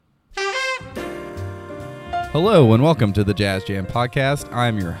Hello and welcome to the Jazz Jam Podcast.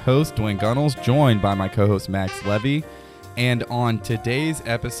 I'm your host, Dwayne Gunnels, joined by my co-host, Max Levy. And on today's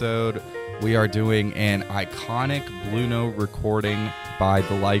episode, we are doing an iconic Blue Note recording by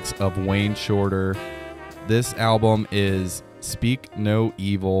the likes of Wayne Shorter. This album is Speak No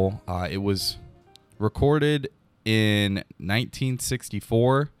Evil. It was recorded in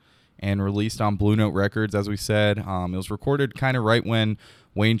 1964 and released on Blue Note Records, as we said. It was recorded kind of right when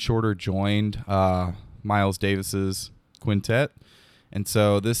Wayne Shorter joined Miles Davis's quintet. And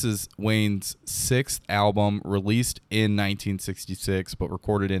so this is Wayne's sixth album, released in 1966, but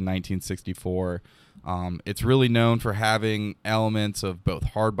recorded in 1964. It's really known for having elements of both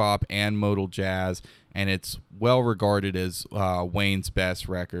hard bop and modal jazz, and it's well regarded as Wayne's best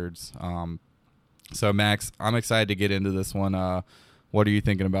records. So Max, I'm excited to get into this one. What are you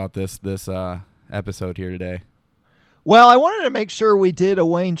thinking about this episode here today? Well, I wanted to make sure we did a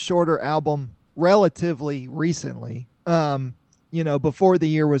Wayne Shorter album relatively recently, before the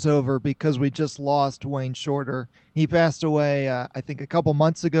year was over, because we just lost Wayne Shorter. He passed away, I think, a couple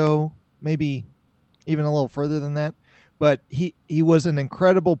months ago, maybe even a little further than that. But he was an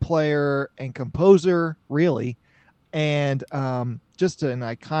incredible player and composer, really, and just an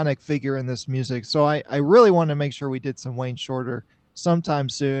iconic figure in this music. So I really wanted to make sure we did some Wayne Shorter sometime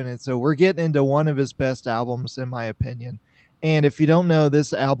soon. And so we're getting into one of his best albums, in my opinion. And if you don't know,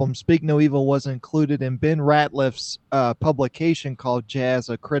 this album, Speak No Evil, was included in Ben Ratliff's publication called Jazz,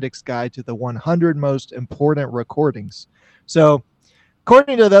 A Critic's Guide to the 100 Most Important Recordings. So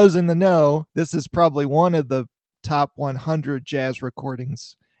according to those in the know, this is probably one of the top 100 jazz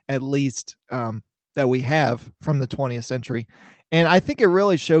recordings, at least, that we have from the 20th century. And I think it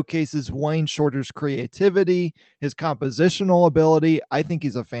really showcases Wayne Shorter's creativity, his compositional ability. I think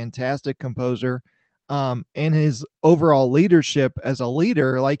he's a fantastic composer. And his overall leadership as a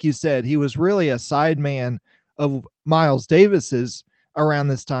leader. Like you said, he was really a sideman of Miles Davis's around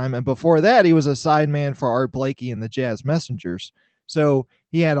this time. And before that, he was a sideman for Art Blakey and the Jazz Messengers. So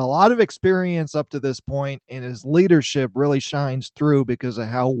he had a lot of experience up to this point, and his leadership really shines through because of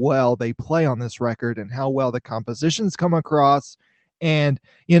how well they play on this record and how well the compositions come across. And,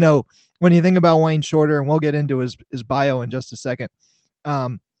 when you think about Wayne Shorter, and we'll get into his bio in just a second,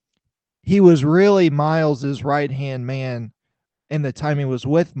 he was really Miles's right-hand man in the time he was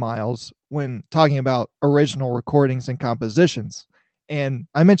with Miles when talking about original recordings and compositions. And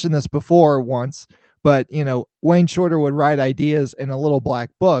I mentioned this before once, but, Wayne Shorter would write ideas in a little black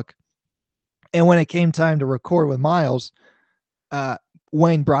book. And when it came time to record with Miles,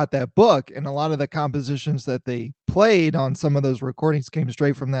 Wayne brought that book, and a lot of the compositions that they played on some of those recordings came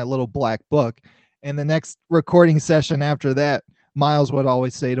straight from that little black book. And the next recording session after that, Miles would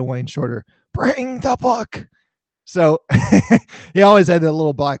always say to Wayne Shorter, "Bring the book." So he always had that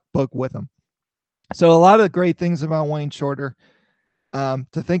little black book with him. So a lot of great things about Wayne Shorter to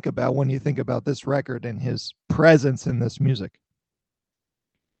think about when you think about this record and his presence in this music.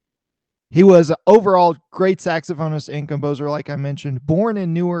 He was an overall great saxophonist and composer, like I mentioned. Born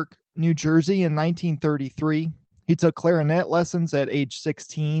in Newark, New Jersey in 1933. He took clarinet lessons at age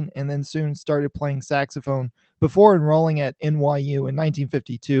 16 and then soon started playing saxophone before enrolling at NYU in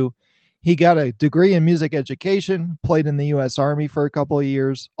 1952. He got a degree in music education, played in the U.S. Army for a couple of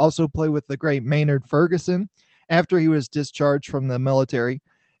years, also played with the great Maynard Ferguson after he was discharged from the military.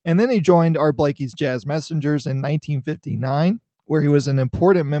 And then he joined Art Blakey's Jazz Messengers in 1959, where he was an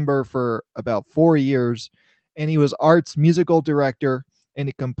important member for about 4 years. And he was Art's musical director, and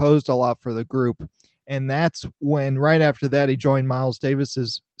he composed a lot for the group. And that's when, right after that, he joined Miles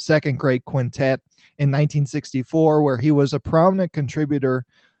Davis's second great quintet in 1964, where he was a prominent contributor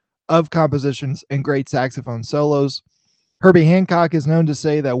of compositions and great saxophone solos. Herbie Hancock is known to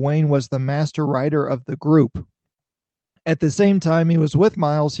say that Wayne was the master writer of the group. At the same time he was with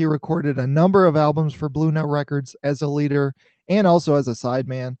Miles, he recorded a number of albums for Blue Note Records as a leader and also as a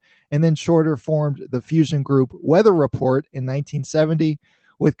sideman. And then Shorter formed the fusion group Weather Report in 1970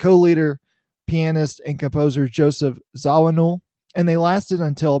 with co-leader, pianist, and composer Joseph Zawinul, and they lasted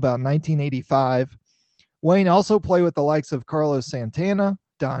until about 1985. Wayne also played with the likes of Carlos Santana,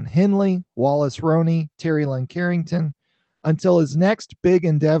 Don Henley, Wallace Roney, Terry Lynn Carrington, until his next big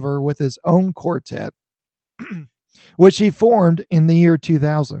endeavor with his own quartet, which he formed in the year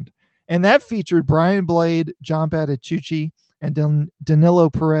 2000. And that featured Brian Blade, John Patitucci, and Danilo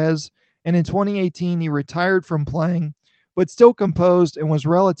Perez. And in 2018, he retired from playing, but still composed and was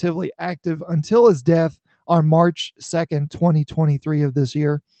relatively active until his death on March 2nd, 2023 of this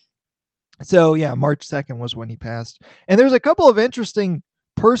year. So yeah, March 2nd was when he passed. And there's a couple of interesting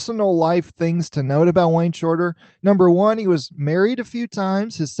personal life things to note about Wayne Shorter. Number one, he was married a few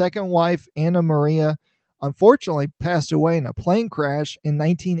times. His second wife, Anna Maria, unfortunately passed away in a plane crash in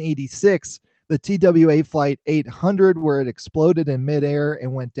 1986, the TWA Flight 800, where it exploded in midair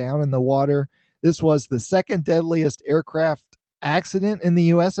and went down in the water. This was the second deadliest aircraft accident in the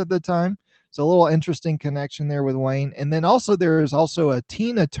U.S. at the time. So a little interesting connection there with Wayne. And then also there is also a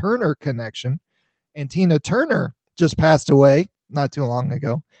Tina Turner connection. And Tina Turner just passed away not too long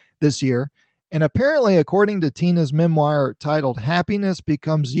ago this year. And apparently, according to Tina's memoir titled Happiness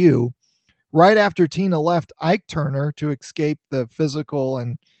Becomes You, right after Tina left Ike Turner to escape the physical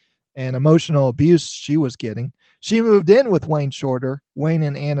and emotional abuse she was getting, she moved in with Wayne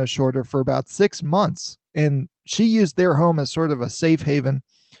and Anna Shorter, for about 6 months. And she used their home as sort of a safe haven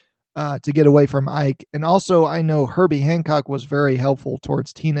to get away from Ike. And also, I know Herbie Hancock was very helpful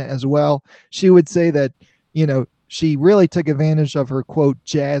towards Tina as well. She would say that, she really took advantage of her, quote,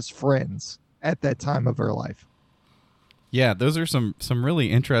 jazz friends at that time of her life. Yeah, those are some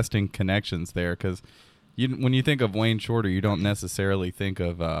really interesting connections there, because when you think of Wayne Shorter, you don't necessarily think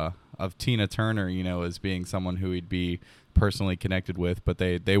of Tina Turner, as being someone who he'd be personally connected with, but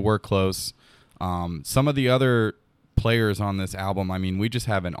they were close. Some of the other players on this album, I mean, we just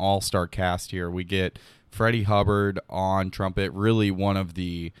have an all-star cast here. We get Freddie Hubbard on trumpet, really one of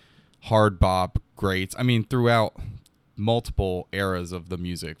the hard bop greats. I mean, throughout multiple eras of the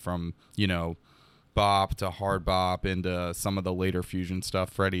music, from bop to hard bop into some of the later fusion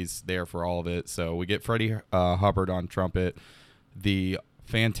stuff, Freddie's there for all of it. So we get Freddie Hubbard on trumpet, the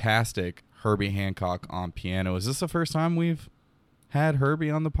fantastic Herbie Hancock on piano. Is this the first time we've had Herbie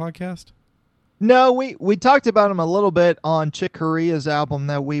on the podcast? No, we talked about him a little bit on Chick Corea's album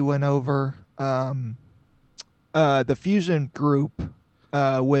that we went over, the fusion group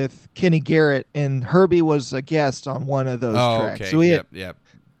with Kenny Garrett, and Herbie was a guest on one of those tracks. Okay. So Yep.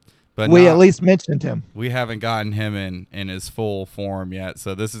 But we at least mentioned him. We haven't gotten him in his full form yet,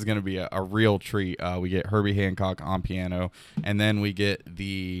 so this is going to be a real treat. We get Herbie Hancock on piano, and then we get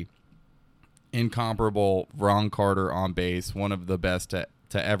the incomparable Ron Carter on bass, one of the best to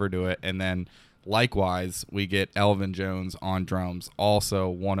ever do it. And then likewise, we get Elvin Jones on drums, also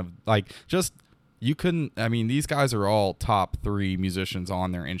one of, these guys are all top 3 musicians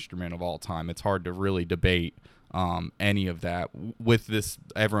on their instrument of all time. It's hard to really debate any of that with this.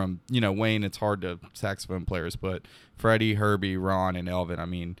 Everyone, Wayne, it's hard to saxophone players, but Freddie, Herbie, Ron, and Elvin, I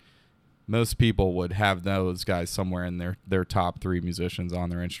mean, most people would have those guys somewhere in their top 3 musicians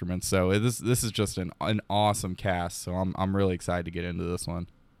on their instruments. So this is just an awesome cast. So I'm really excited to get into this one.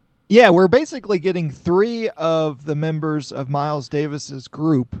 Yeah, we're basically getting 3 of the members of Miles Davis's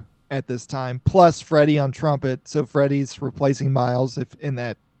group at this time, plus Freddie on trumpet. So Freddie's replacing Miles in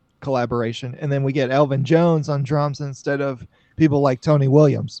that collaboration. And then we get Elvin Jones on drums instead of people like Tony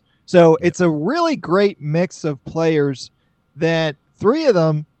Williams. So it's a really great mix of players that 3 of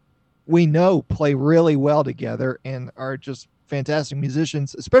them we know play really well together and are just fantastic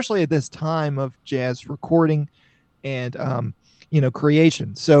musicians, especially at this time of jazz recording and,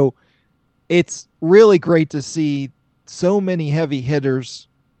 creation. So it's really great to see so many heavy hitters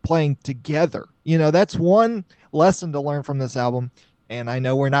playing together. That's one lesson to learn from this album. And I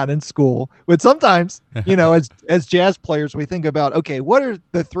know we're not in school, but sometimes, as jazz players, we think about, okay, what are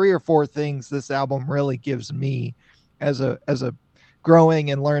the 3 or 4 things this album really gives me as a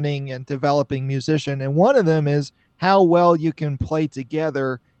growing and learning and developing musician? And one of them is how well you can play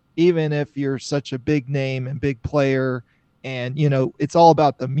together, even if you're such a big name and big player. And, it's all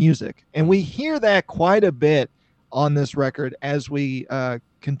about the music. And we hear that quite a bit on this record as we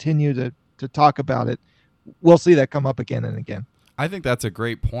continue to talk about it. We'll see that come up again and again. I think that's a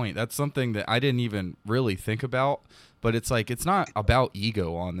great point. That's something that I didn't even really think about, but it's not about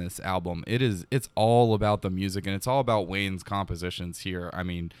ego on this album. It's all about the music, and it's all about Wayne's compositions here. I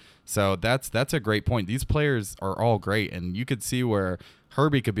mean, so that's a great point. These players are all great, and you could see where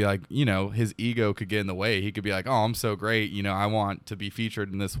Herbie could be like, his ego could get in the way. He could be like, oh, I'm so great, I want to be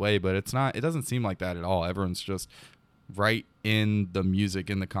featured in this way, but it doesn't seem like that at all. Everyone's just right in the music,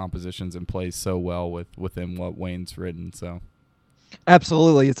 in the compositions, and plays so well within what Wayne's written. So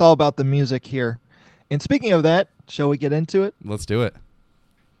absolutely, it's all about the music here. And speaking of that, shall we get into it? Let's do it.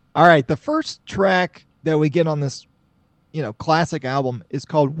 All right, the first track that we get on this classic album is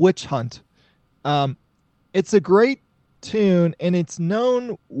called Witch Hunt. It's a great tune, and it's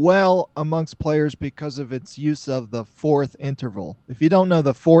known well amongst players because of its use of the 4th interval. If you don't know,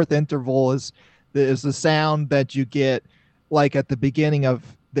 the 4th interval is the sound that you get like at the beginning of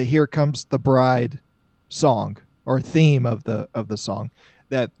the Here Comes the Bride song, or theme of the song.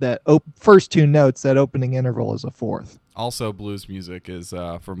 That first 2 notes, that opening interval, is a 4th. Also, blues music is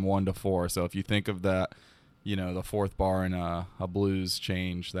from 1 to 4. So if you think of that the fourth bar in a blues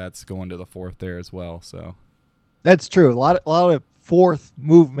change, that's going to the fourth there as well. So That's true. A lot of fourth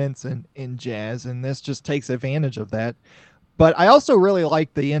movements in jazz, and this just takes advantage of that. But I also really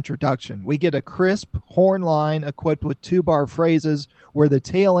like the introduction. We get a crisp horn line equipped with 2-bar phrases where the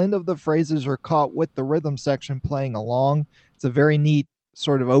tail end of the phrases are caught with the rhythm section playing along. It's a very neat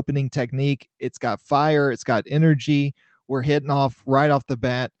sort of opening technique. It's got fire, it's got energy. We're hitting off right off the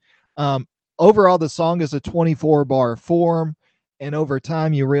bat. Overall, the song is a 24-bar form. And over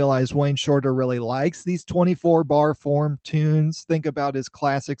time, you realize Wayne Shorter really likes these 24-bar form tunes. Think about his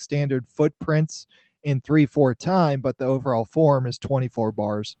classic standard footprints in 3/4 time, but the overall form is 24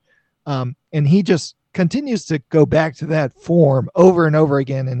 bars. And he just continues to go back to that form over and over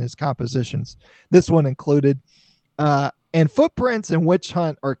again in his compositions, this one included. And Footprints and Witch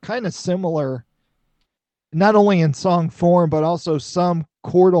Hunt are kind of similar, not only in song form, but also some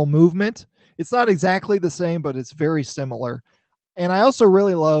chordal movement. It's not exactly the same, but it's very similar. And I also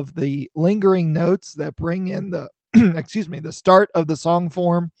really love the lingering notes that bring in the the start of the song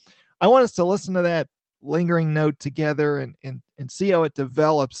form. I want us to listen to that lingering note together and see how it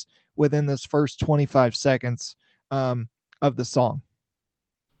develops within this first 25 seconds of the song.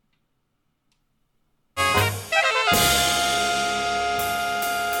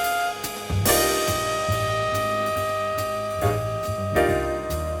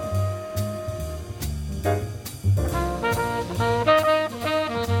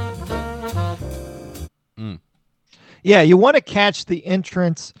 Yeah, you want to catch the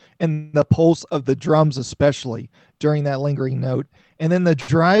entrance and the pulse of the drums, especially during that lingering note. And then the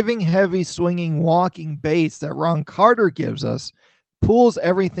driving, heavy, swinging, walking bass that Ron Carter gives us pulls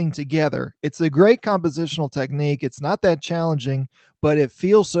everything together. It's a great compositional technique. It's not that challenging, but it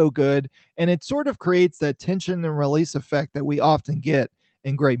feels so good. And it sort of creates that tension and release effect that we often get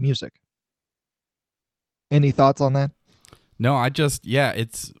in great music. Any thoughts on that? No,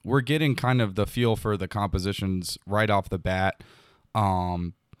 we're getting kind of the feel for the compositions right off the bat.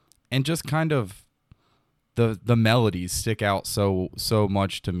 And just kind of the melodies stick out so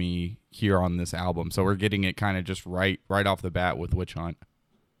much to me here on this album. So we're getting it kind of just right off the bat with Witch Hunt.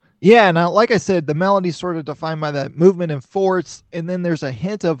 Yeah, now like I said, the melody's sort of defined by that movement and fourths, and then there's a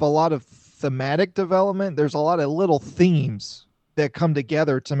hint of a lot of thematic development. There's a lot of little themes that come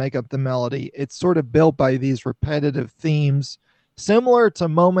together to make up the melody. It's sort of built by these repetitive themes, similar to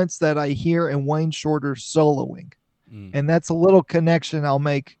moments that I hear in Wayne Shorter's soloing. And that's a little connection I'll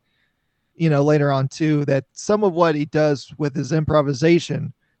make, later on too, that some of what he does with his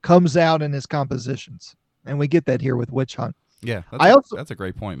improvisation comes out in his compositions. And we get that here with Witch Hunt. Yeah, that's a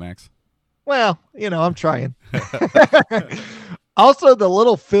great point, Max. Well, I'm trying. Also, the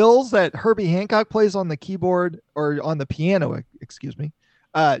little fills that Herbie Hancock plays on the keyboard or on the piano,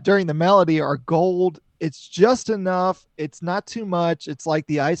 during the melody are gold. It's just enough. It's not too much. It's like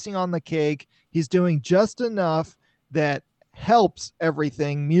the icing on the cake. He's doing just enough that helps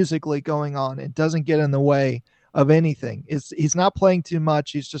everything musically going on. It doesn't get in the way of anything. He's not playing too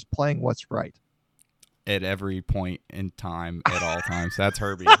much. He's just playing what's right. At every point in time, at all times. That's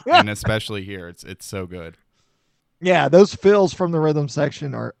Herbie. And especially here, it's so good. Yeah, those fills from the rhythm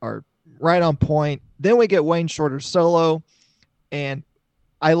section are right on point. Then we get Wayne Shorter's solo, and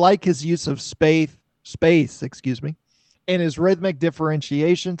I like his use of space, and his rhythmic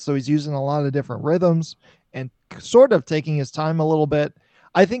differentiation. So he's using a lot of different rhythms and sort of taking his time a little bit.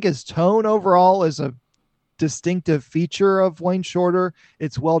 I think his tone overall is a distinctive feature of Wayne Shorter.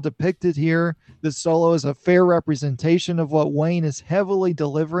 It's well depicted here. The solo is a fair representation of what Wayne is heavily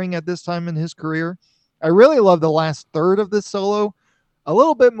delivering at this time in his career. I really love the last third of this solo, a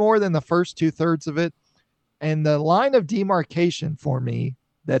little bit more than the first 2/3 of it. And the line of demarcation for me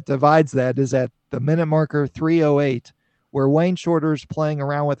that divides that is at the minute marker 3:08, where Wayne Shorter is playing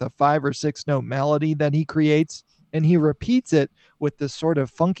around with a 5 or 6 note melody that he creates, and he repeats it with this sort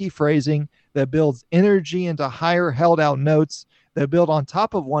of funky phrasing that builds energy into higher held out notes that build on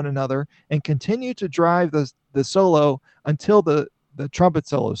top of one another and continue to drive the solo until the trumpet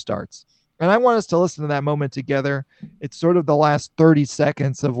solo starts. And I want us to listen to that moment together. It's sort of the last 30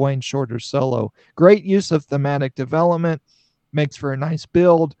 seconds of Wayne Shorter's solo. Great use of thematic development, makes for a nice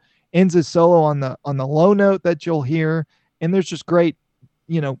build, ends his solo on the low note that you'll hear, and there's just great,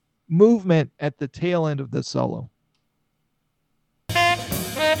 movement at the tail end of the solo.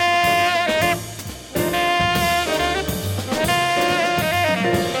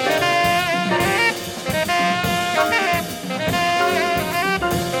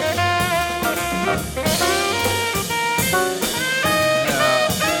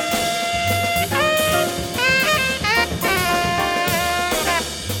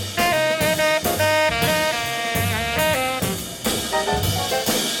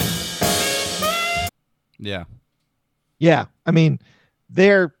 Yeah. Yeah, I mean,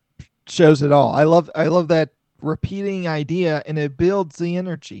 there shows it all. I love that repeating idea, and it builds the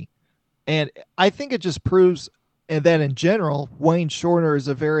energy. And I think it just proves that in general, Wayne Shorter is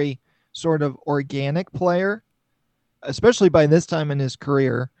a very sort of organic player, especially by this time in his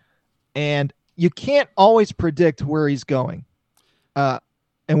career. And you can't always predict where he's going, uh,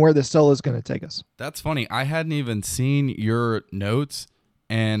 and where the solo is going to take us. That's funny. I hadn't even seen your notes,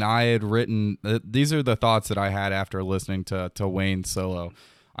 and I had written these are the thoughts that I had after listening to Wayne's solo.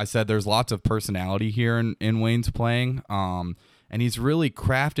 I said there's lots of personality here in Wayne's playing, and he's really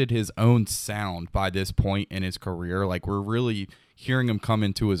crafted his own sound by this point in his career. Like, we're really hearing him come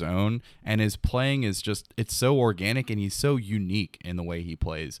into his own, and his playing is just, it's so organic, and he's so unique in the way he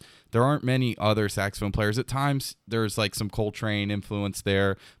plays. There aren't many other saxophone players. At times there's like some Coltrane influence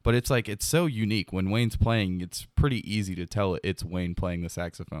there, but it's like, it's so unique. When Wayne's playing, it's pretty easy to tell it's Wayne playing the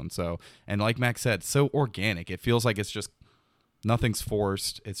saxophone. So, and like Max said, so organic. It feels like it's just, nothing's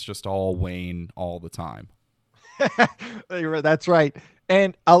forced. It's just all Wayne all the time. That's right.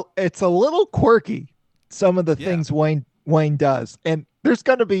 And it's a little quirky, some of the things Wayne does. And there's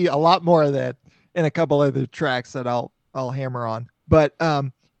going to be a lot more of that in a couple other tracks that I'll hammer on. But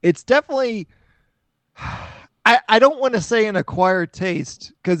it's definitely, I don't want to say an acquired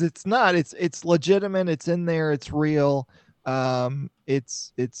taste, because it's not. It's legitimate. It's in there. It's real.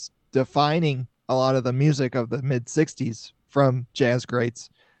 It's defining a lot of the music of the mid 60s from jazz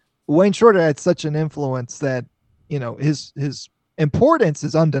greats. Wayne Shorter had such an influence that, his importance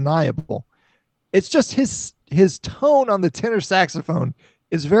is undeniable. It's just his tone on the tenor saxophone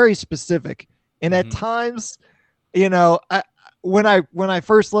is very specific. And at times, when I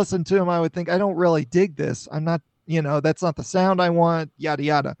first listened to him, I would think, I don't really dig this. I'm not, that's not the sound I want, yada,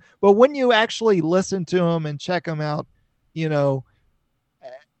 yada. But when you actually listen to him and check him out, you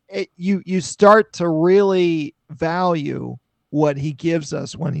start to really value what he gives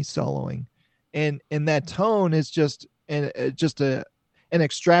us when he's soloing. And that tone is just an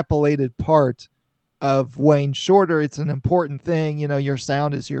extrapolated part of Wayne Shorter. It's an important thing. Your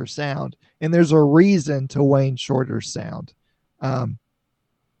sound is your sound, and there's a reason to Wayne Shorter's sound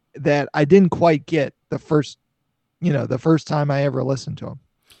that I didn't quite get the first time I ever listened to him.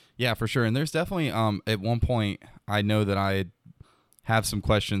 Yeah, for sure. And there's definitely at one point I know that I have some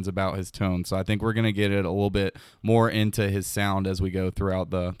questions about his tone, so I think we're gonna get it a little bit more into his sound as we go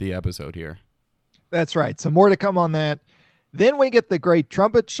throughout the episode here. That's right. So more to come on that. Then we get the great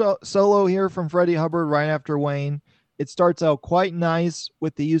trumpet solo here from Freddie Hubbard right after Wayne. It starts out quite nice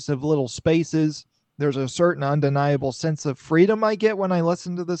with the use of little spaces. There's a certain undeniable sense of freedom I get when I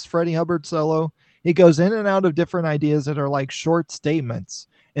listen to this Freddie Hubbard solo. He goes in and out of different ideas that are like short statements.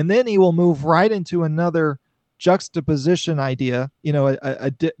 And then he will move right into another juxtaposition idea,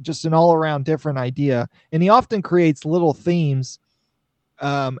 just an all-around different idea. And he often creates little themes.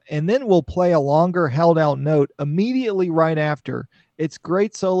 And then we'll play a longer held out note immediately right after. It's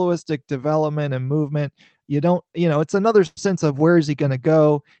great soloistic development and movement. It's another sense of where is he going to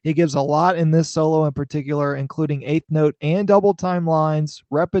go. He gives a lot in this solo in particular, including eighth note and double time lines,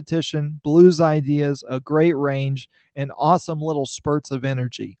 repetition, blues ideas, a great range, and awesome little spurts of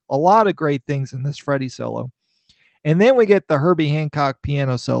energy. A lot of great things in this Freddie solo. And then we get the Herbie Hancock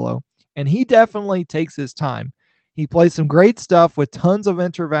piano solo, and he definitely takes his time. He plays some great stuff with tons of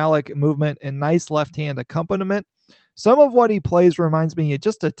intervallic movement and nice left-hand accompaniment. Some of what he plays reminds me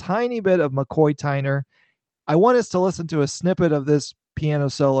just a tiny bit of McCoy Tyner. I want us to listen to a snippet of this piano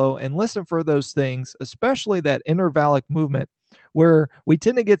solo and listen for those things, especially that intervallic movement where we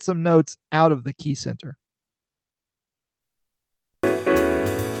tend to get some notes out of the key center.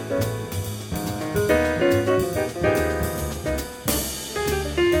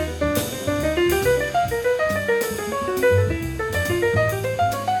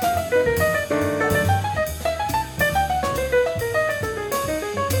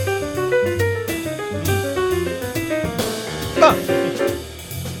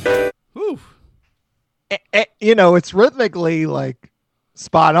 It's rhythmically like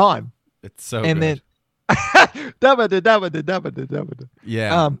spot on. It's so and good. Then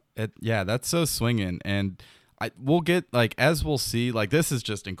yeah, that's so swinging. And we'll get, like, as we'll see, like, this is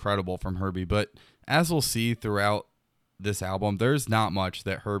just incredible from Herbie, but as we'll see throughout this album, there's not much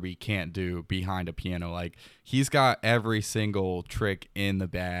that Herbie can't do behind a piano. Like, he's got every single trick in the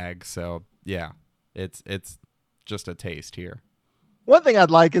bag. So yeah, it's just a taste here. One thing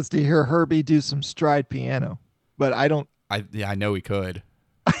I'd like is to hear Herbie do some stride piano, but I don't. I know he could.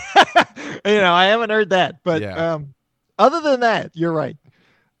 I haven't heard that, but Yeah. Other than that, you're right.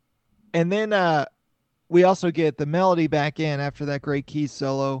 And then we also get the melody back in after that great key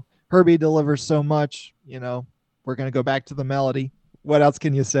solo. Herbie delivers so much, we're going to go back to the melody. What else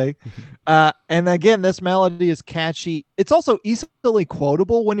can you say? And again, this melody is catchy. It's also easily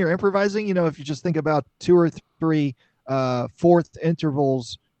quotable when you're improvising. If you just think about 2 or 3 fourth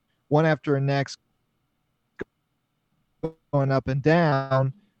intervals, one after the next, going up and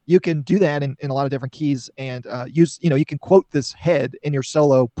down, you can do that in a lot of different keys and you can quote this head in your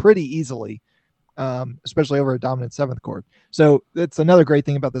solo pretty easily, especially over a dominant 7th chord. So that's another great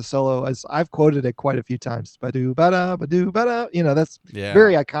thing about this solo, as I've quoted it quite a few times. Ba-do, ba-da, ba-do, ba-da. That's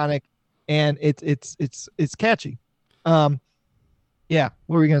very iconic, and it's catchy. What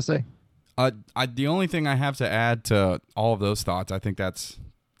were we gonna say? The only thing I have to add to all of those thoughts, I think that's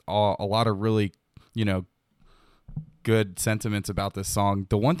a lot of really, good sentiments about this song.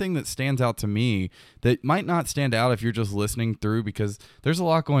 The one thing that stands out to me that might not stand out if you're just listening through, because there's a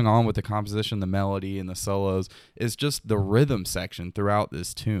lot going on with the composition, the melody, and the solos, is just the rhythm section throughout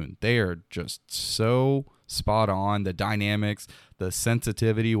this tune. They are just so spot on. The dynamics, the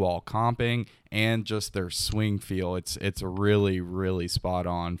sensitivity while comping, and just their swing feel. It's really, really spot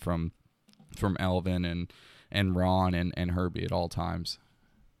on from Elvin and Ron and Herbie at all times.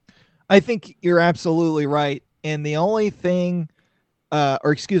 I think you're absolutely right. And the only thing,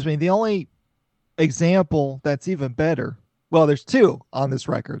 the only example that's even better, well, there's 2 on this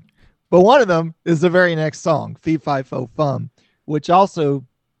record, but one of them is the very next song, Fee Fi Fo Fum, which also,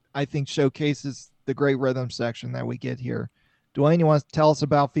 I think, showcases the great rhythm section that we get here. Dwayne, you want to tell us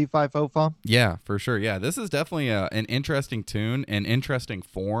about Fee Fi Fo Fum? Yeah, for sure. Yeah, this is definitely an interesting tune, an interesting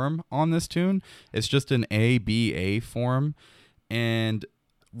form on this tune. It's just an A-B-A form, and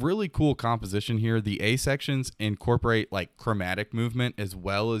really cool composition here. The A sections incorporate like chromatic movement as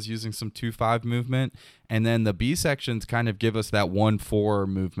well as using some 2/5 movement, and then the B sections kind of give us that 1/4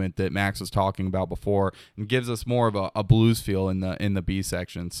 movement that Max was talking about before, and gives us more of a blues feel in the B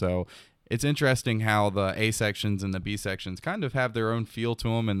section. So it's interesting how the A sections and the B sections kind of have their own feel to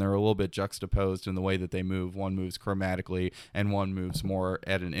them, and they're a little bit juxtaposed in the way that they move. One moves chromatically and one moves more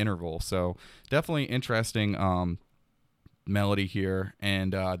at an interval. So definitely interesting melody here,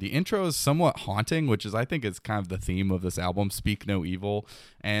 and the intro is somewhat haunting, which is, I think, is kind of the theme of this album, Speak No Evil.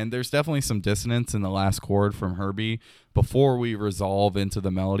 And there's definitely some dissonance in the last chord from Herbie before we resolve into the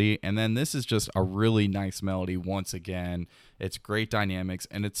melody, and then this is just a really nice melody once again. It's great dynamics,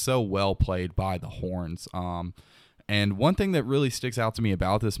 and it's so well played by the horns. And one thing that really sticks out to me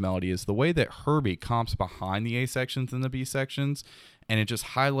about this melody is the way that Herbie comps behind the A sections and the B sections, and it just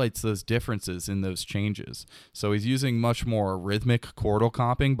highlights those differences in those changes. So he's using much more rhythmic chordal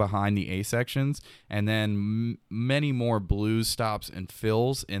comping behind the A sections, and then many more blues stops and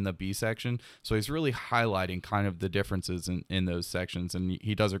fills in the B section. So he's really highlighting kind of the differences in those sections, and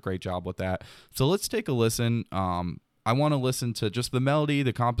he does a great job with that. So let's take a listen. I want to listen to just the melody,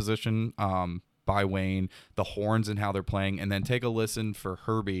 the composition by Wayne, the horns and how they're playing, and then take a listen for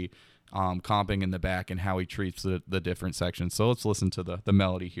Herbie comping in the back and how he treats the different sections. So let's listen to the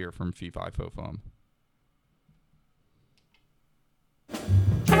melody here from Fee Fi Fo Fum.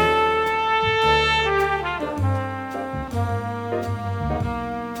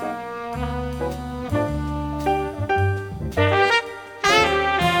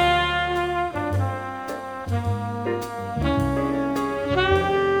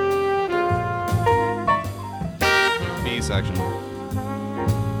 B section.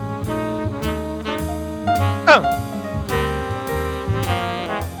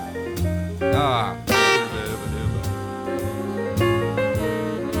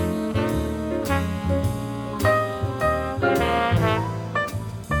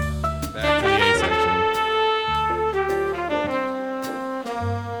 Back to the A section.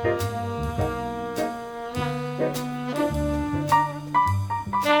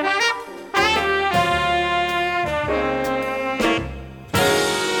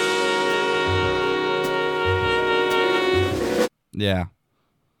 Yeah.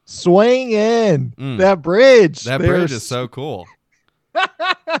 Swing in that bridge. That bridge is so cool.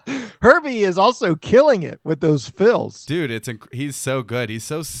 Herbie is also killing it with those fills. Dude, he's so good. He's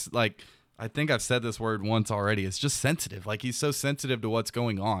so, like, I think I've said this word once already. It's just sensitive. Like, he's so sensitive to what's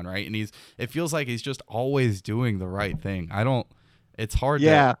going on, right? And it feels like he's just always doing the right thing. It's hard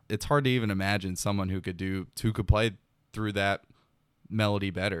to even imagine someone who could play through that melody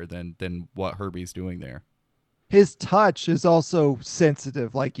better than what Herbie's doing there. His touch is also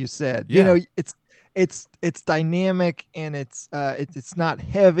sensitive, like you said. Yeah. It's dynamic, and it's not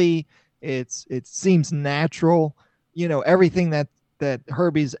heavy. It seems natural. Everything that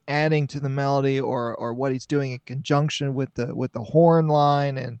Herbie's adding to the melody, or what he's doing in conjunction with the horn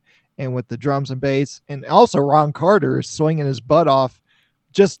line and with the drums and bass, and also Ron Carter is swinging his butt off,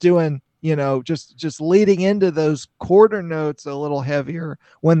 just doing just leading into those quarter notes a little heavier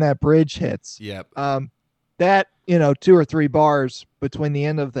when that bridge hits. Yep. That 2 or 3 bars between the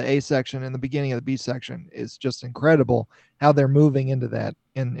end of the A section and the beginning of the B section is just incredible how they're moving into that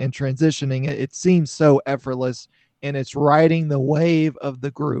and transitioning. It seems so effortless, and it's riding the wave of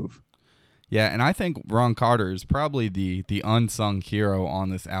the groove. Yeah, and I think Ron Carter is probably the unsung hero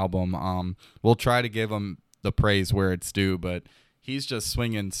on this album. We'll try to give him the praise where it's due, but he's just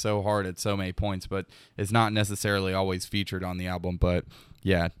swinging so hard at so many points, but it's not necessarily always featured on the album. But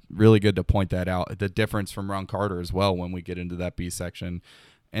yeah, really good to point that out. The difference from Ron Carter as well when we get into that B section.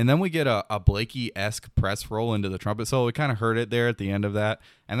 And then we get a Blakey-esque press roll into the trumpet solo. We kind of heard it there at the end of that,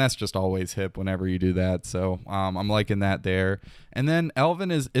 and that's just always hip whenever you do that. So I'm liking that there. And then Elvin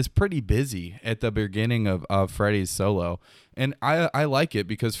is pretty busy at the beginning of Freddie's solo. And I like it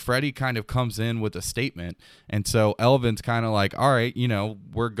because Freddie kind of comes in with a statement. And so Elvin's kind of like, all right,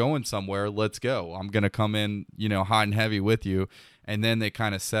 we're going somewhere. Let's go. I'm going to come in, hot and heavy with you. And then they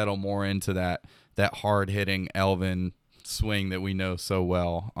kind of settle more into that hard-hitting Elvin swing that we know so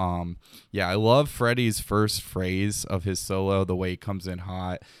well. I love Freddie's first phrase of his solo, the way he comes in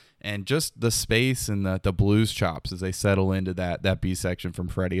hot, and just the space and the blues chops as they settle into that B section from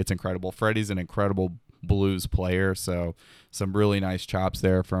Freddie. It's incredible. Freddie's an incredible blues player, so some really nice chops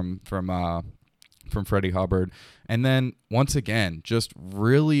there from Freddie Hubbard. And then once again, just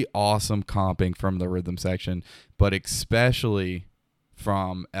really awesome comping from the rhythm section, but especially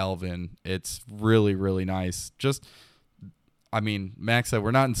from Elvin. It's really, really nice. Max said we're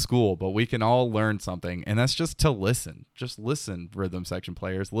not in school, but we can all learn something, and that's just to listen. Just listen, rhythm section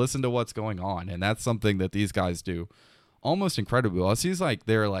players. Listen to what's going on, and that's something that these guys do almost incredibly well. It seems like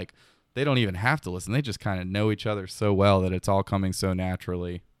they don't even have to listen. They just kind of know each other so well that it's all coming so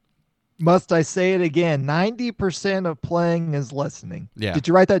naturally. Must I say it again? 90% of playing is listening. Yeah. Did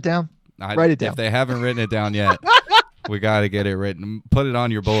you write that down? Write it down. If they haven't written it down yet, we got to get it written. Put it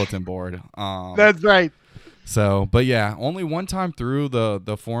on your bulletin board. That's right. So, but yeah, only one time through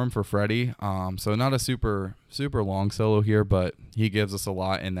the form for Freddie. So not a super long solo here, but he gives us a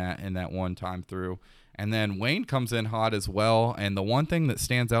lot in that one time through. And then Wayne comes in hot as well. And the one thing that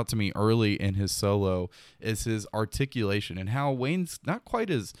stands out to me early in his solo is his articulation and how Wayne's not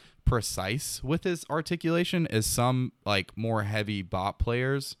quite as precise with his articulation as some like more heavy bop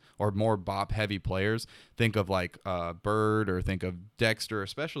players or more bop heavy players. Think of like Bird, or think of Dexter,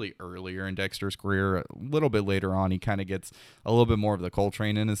 especially earlier in Dexter's career. A little bit later on, he kind of gets a little bit more of the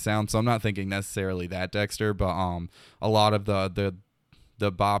Coltrane in his sound. So I'm not thinking necessarily that Dexter, but a lot of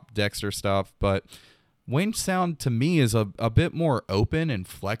the bop Dexter stuff. But Wayne's sound to me is a bit more open and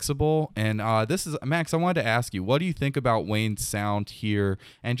flexible. And this is, Max, I wanted to ask you, what do you think about Wayne's sound here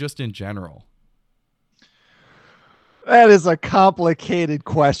and just in general? That is a complicated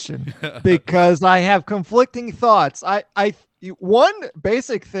question because I have conflicting thoughts. One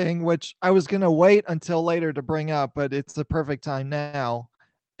basic thing, which I was going to wait until later to bring up, but it's the perfect time now.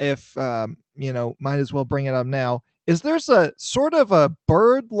 If, might as well bring it up now. Is there's a sort of a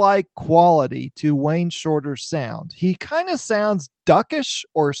bird-like quality to Wayne Shorter's sound. He kind of sounds duckish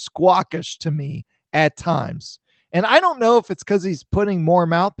or squawkish to me at times. And I don't know if it's because he's putting more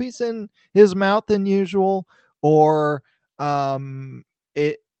mouthpiece in his mouth than usual, or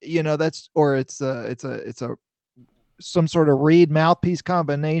it's some sort of reed mouthpiece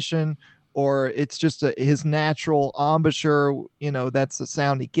combination, or it's just his natural embouchure, that's the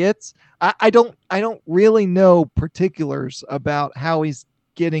sound he gets. I don't really know particulars about how he's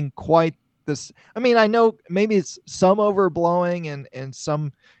getting quite this. I know maybe it's some overblowing and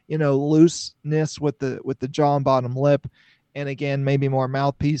some, looseness with the jaw and bottom lip. And again, maybe more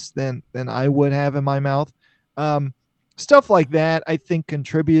mouthpiece than I would have in my mouth. Stuff like that, I think,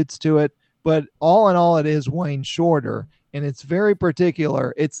 contributes to it. But all in all, it is Wayne Shorter, and it's very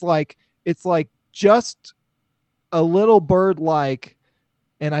particular. It's like just a little bird-like,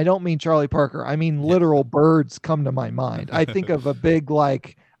 and I don't mean Charlie Parker. I mean literal birds come to my mind. I think of a big,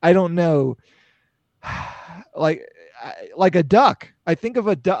 I don't know, like a duck. I think of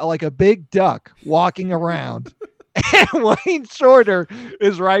a duck, like a big duck walking around, and Wayne Shorter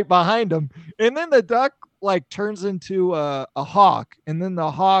is right behind him. And then the duck turns into a hawk, and then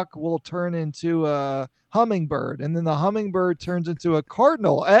the hawk will turn into a hummingbird, and then the hummingbird turns into a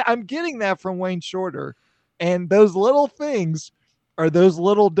cardinal. I'm getting that from Wayne Shorter, and those little things are those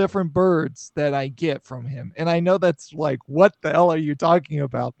little different birds that I get from him. And I know that's like, what the hell are you talking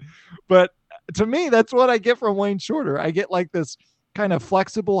about? But to me, that's what I get from Wayne Shorter. I get like this kind of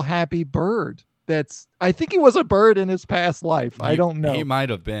flexible, happy bird. I think he was a bird in his past life. I don't know. He might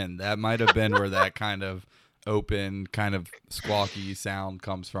have been. That might have been where that kind of open kind of squawky sound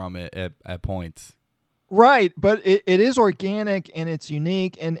comes from it at points. Right, but it is organic and it's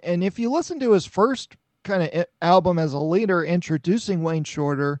unique. And if you listen to his first kind of album as a leader introducing Wayne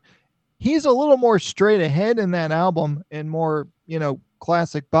Shorter, he's a little more straight ahead in that album and more,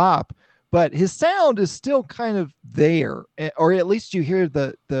 classic bop. But his sound is still kind of there, or at least you hear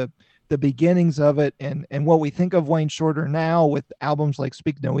the beginnings of it, and what we think of Wayne Shorter now with albums like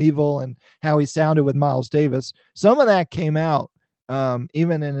Speak No Evil and how he sounded with Miles Davis. Some of that came out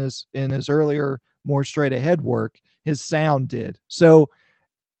even in his earlier, more straight ahead work. His sound did. So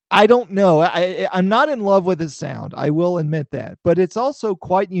I don't know. I'm not in love with his sound. I will admit that, but it's also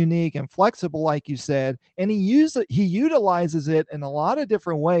quite unique and flexible, like you said. And he utilizes it in a lot of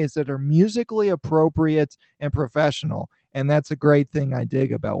different ways that are musically appropriate and professional. And that's a great thing I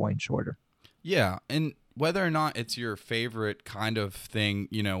dig about Wayne Shorter. Yeah, and whether or not it's your favorite kind of thing,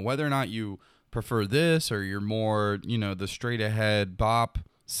 whether or not you prefer this or you're more, the straight ahead bop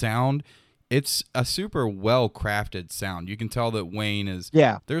sound, it's a super well crafted sound. You can tell that Wayne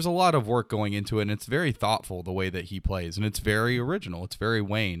there's a lot of work going into it, and it's very thoughtful the way that he plays, and it's very original. It's very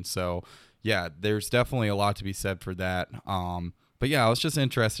Wayne. So yeah, there's definitely a lot to be said for that. But yeah, I was just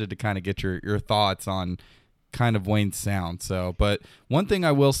interested to kind of get your thoughts on kind of Wayne's sound. So, but one thing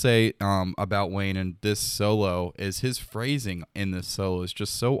I will say about Wayne and this solo is his phrasing in this solo is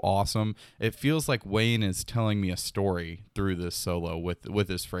just so awesome. It feels like Wayne is telling me a story through this solo with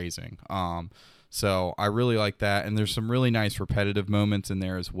his phrasing. So I really like that, and there's some really nice repetitive moments in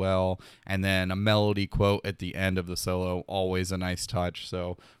there as well, and then a melody quote at the end of the solo, always a nice touch.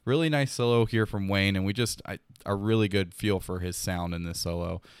 So really nice solo here from Wayne, and a really good feel for his sound in this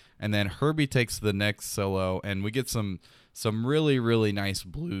solo. And then Herbie takes the next solo, and we get some really, really nice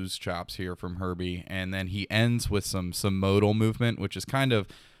blues chops here from Herbie. And then he ends with some modal movement, which is kind of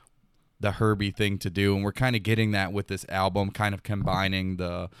the Herbie thing to do. And we're kind of getting that with this album, kind of combining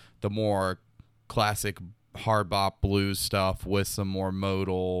the more classic hard bop blues stuff with some more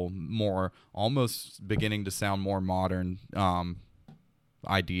modal, more almost beginning to sound more modern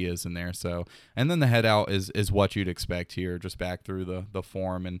ideas in there. So, and then the head out is what you'd expect here, just back through the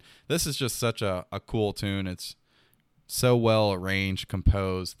form. And this is just such a cool tune. It's so well arranged,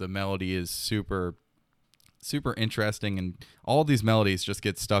 composed. The melody is super interesting, and all these melodies just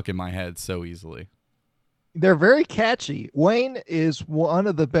get stuck in my head so easily. They're very catchy. Wayne is one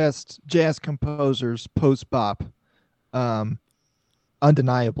of the best jazz composers post bop,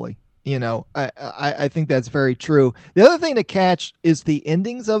 undeniably. I think that's very true. The other thing to catch is the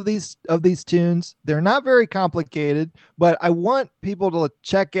endings of these tunes. They're not very complicated, but I want people to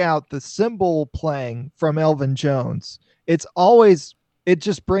check out the cymbal playing from Elvin Jones. It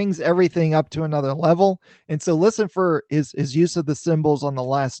just brings everything up to another level. And so listen for his use of the cymbals on the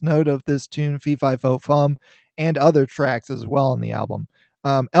last note of this tune, Fee Fi Fo Fum, and other tracks as well on the album.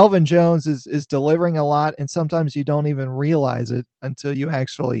 Elvin Jones is delivering a lot, and sometimes you don't even realize it until you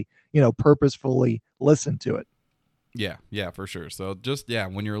actually purposefully listen to it. Yeah, for sure. So just,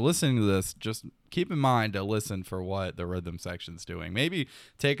 when you're listening to this, just keep in mind to listen for what the rhythm section's doing. Maybe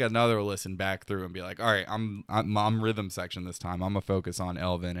take another listen back through and be like, all right, I'm rhythm section this time. I'm going to focus on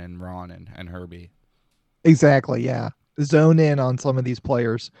Elvin and Ron and Herbie. Exactly, yeah. Zone in on some of these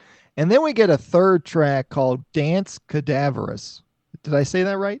players. And then we get a third track called Dance Cadaverous. Did I say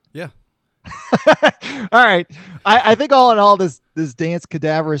that right? Yeah. All right. I think all in all, this Dance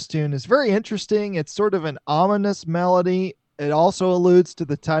Cadaverous tune is very interesting. It's sort of an ominous melody. It also alludes to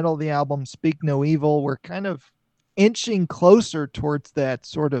the title of the album, Speak No Evil. We're kind of inching closer towards that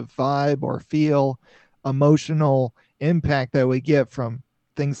sort of vibe or feel, emotional impact that we get from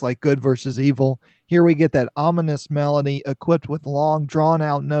things like Good versus Evil. Here we get that ominous melody equipped with long,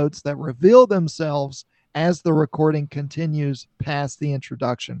 drawn-out notes that reveal themselves as the recording continues past the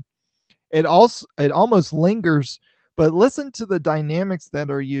introduction. It almost lingers, but listen to the dynamics that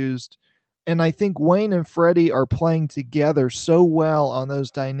are used. And I think Wayne and Freddie are playing together so well on those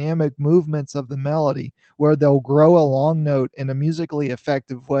dynamic movements of the melody, where they'll grow a long note in a musically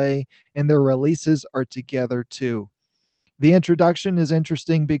effective way, and their releases are together too. The introduction is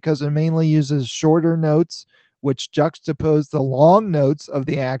interesting because it mainly uses shorter notes, which juxtapose the long notes of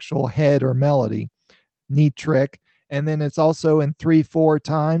the actual head or melody. Neat trick. And then it's also in 3/4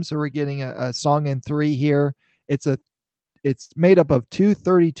 times. So we're getting a song in 3 here. It's made up of two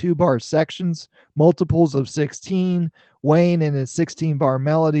 32-bar sections, multiples of 16. Wayne and his 16-bar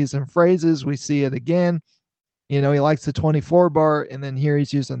melodies and phrases. We see it again. He likes the 24-bar, and then here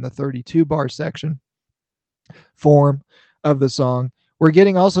he's using the 32-bar section form of the song. We're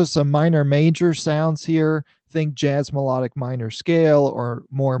getting also some minor major sounds here. Think jazz melodic minor scale or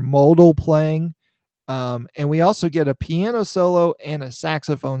more modal playing. And we also get a piano solo and a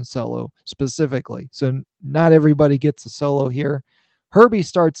saxophone solo specifically. So not everybody gets a solo here. Herbie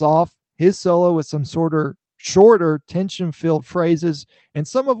starts off his solo with some sort of shorter tension filled phrases, and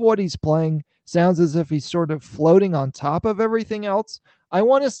some of what he's playing sounds as if he's sort of floating on top of everything else. I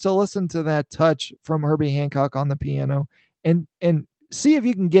want us to listen to that touch from Herbie Hancock on the piano and see if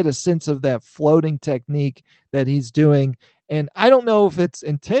you can get a sense of that floating technique that he's doing. And I don't know if it's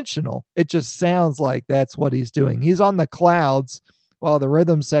intentional. It just sounds like that's what he's doing. He's on the clouds while the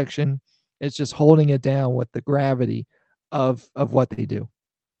rhythm section is just holding it down with the gravity of what they do.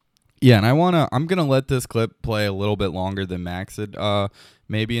 Yeah, and I'm gonna let this clip play a little bit longer than Max had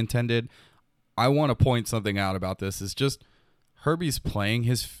maybe intended. I want to point something out about this is just Herbie's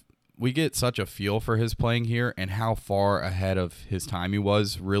playing we get such a feel for his playing here and how far ahead of his time he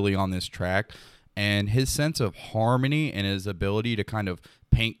was really on this track, and his sense of harmony and his ability to kind of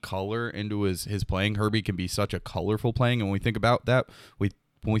paint color into his playing. Herbie can be such a colorful playing, and when we think about that, when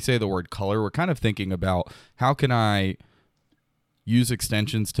we say the word color, we're kind of thinking about how can I use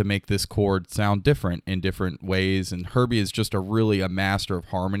extensions to make this chord sound different in different ways, and Herbie is just a master of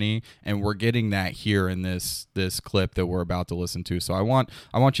harmony, and we're getting that here in this clip that we're about to listen to. So I want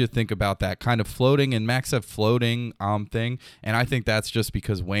you to think about that kind of floating, and Max said floating thing, and I think that's just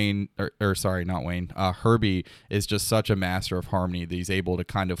because Herbie is just such a master of harmony that he's able to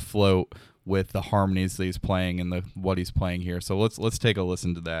kind of float with the harmonies that he's playing and what he's playing here. So let's take a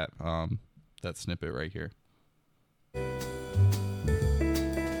listen to that snippet right here.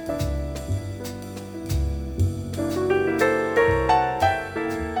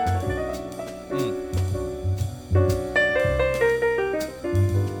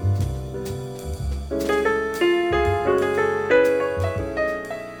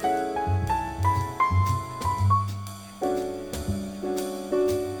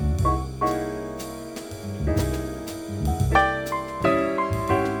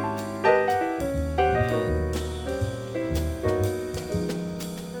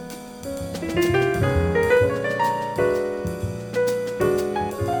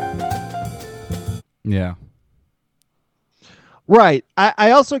 Yeah. Right.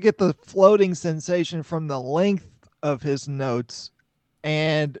 I also get the floating sensation from the length of his notes.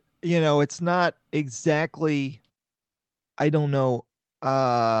 And, it's not exactly, I don't know,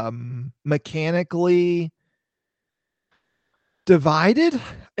 mechanically divided.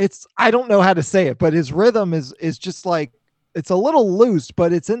 I don't know how to say it, but his rhythm is just like, it's a little loose,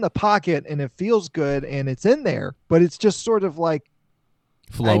 but it's in the pocket and it feels good and it's in there, but it's just sort of like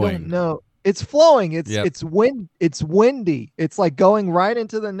flowing. I don't know. It's flowing. It's Yep. It's windy. It's like going right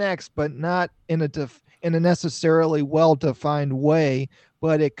into the next, but not in a necessarily well-defined way.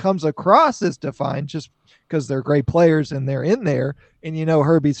 But it comes across as defined just because they're great players and they're in there, and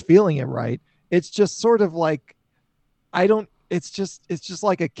Herbie's feeling it right. It's just sort of like It's just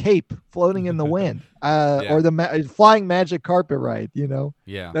like a cape floating in the wind, or the flying magic carpet ride.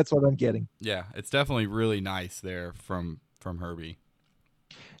 Yeah. That's what I'm getting. Yeah, it's definitely really nice there from Herbie.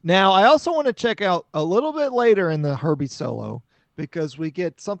 Now, I also want to check out a little bit later in the Herbie solo because we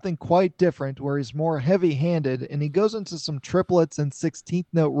get something quite different where he's more heavy-handed and he goes into some triplets and 16th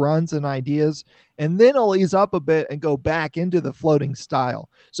note runs and ideas, and then he'll ease up a bit and go back into the floating style.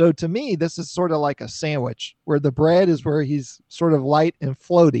 So to me, this is sort of like a sandwich where the bread is where he's sort of light and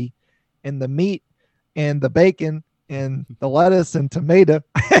floaty, and the meat and the bacon and the lettuce and tomato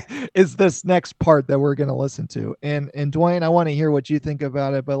is this next part that we're going to listen to. And Dwayne, I want to hear what you think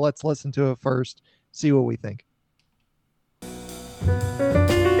about it, but let's listen to it first, see what we think.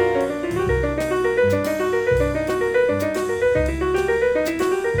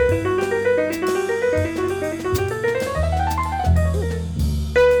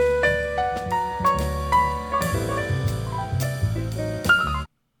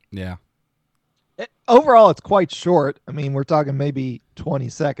 Yeah. Overall, it's quite short. I mean, we're talking maybe 20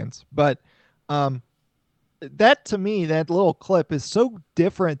 seconds, but that to me, that little clip is so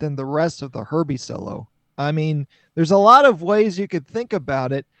different than the rest of the Herbie solo. I mean, there's a lot of ways you could think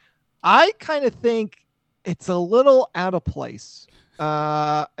about it. I kind of think it's a little out of place.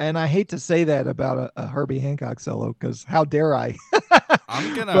 And I hate to say that about a Herbie Hancock solo, because how dare I?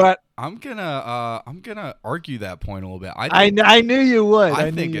 I'm gonna argue that point a little bit. I knew you would.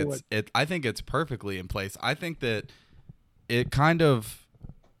 I think it's perfectly in place. I think that it kind of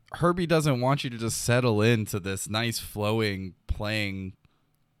Herbie doesn't want you to just settle into this nice flowing playing,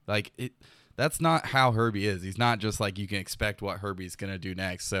 like it. That's not how Herbie is. He's not just like you can expect what Herbie's gonna do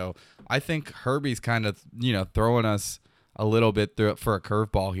next. So I think Herbie's kind of throwing us a little bit for a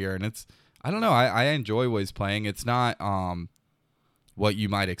curveball here, and I don't know. I enjoy what he's playing. It's not what you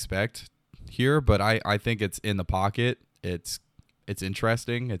might expect here, but I think it's in the pocket. It's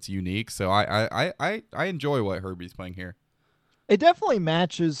interesting. It's unique. So I enjoy what Herbie's playing here. It definitely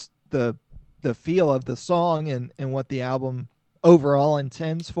matches the feel of the song and what the album overall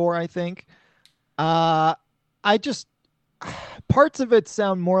intends for, I think. I just parts of it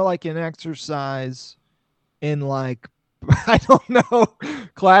sound more like an exercise in like I don't know,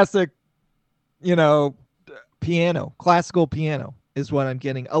 classic, classical piano is what I'm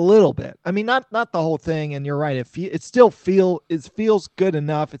getting a little bit. I mean, not the whole thing. And you're right. It feels good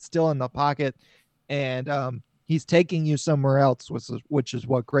enough. It's still in the pocket, and he's taking you somewhere else, which is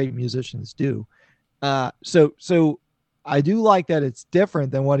what great musicians do. So I do like that it's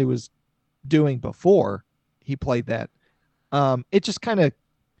different than what he was doing before he played that. It just kind of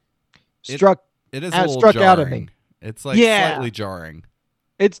struck struck out at me. It's like slightly jarring.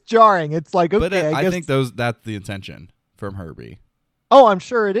 It's jarring. It's like, okay, but I think that's the intention from Herbie. Oh, I'm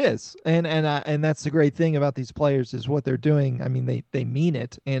sure it is, and that's the great thing about these players is what they're doing. I mean, they mean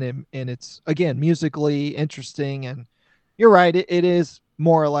it, and it's again musically interesting, and you're right, it is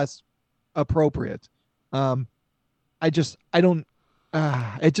more or less appropriate. I don't.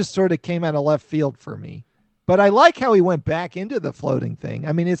 It just sort of came out of left field for me, but I like how he went back into the floating thing.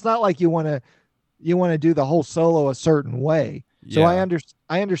 I mean, it's not like you want to do the whole solo a certain way. So I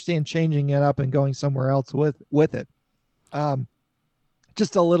understand changing it up and going somewhere else with it.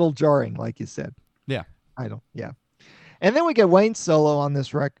 Just a little jarring, like you said. Yeah. Yeah. And then we get Wayne's solo on this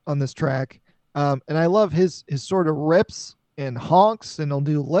track. And I love his sort of rips and honks, and he'll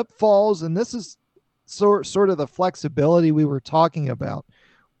do lip falls. And this is sort of the flexibility we were talking about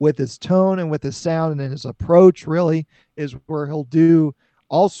with his tone and with his sound and his approach, really, is where he'll do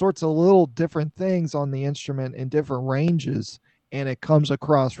all sorts of little different things on the instrument in different ranges, and it comes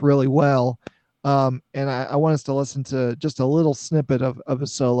across really well. And I want us to listen to just a little snippet of a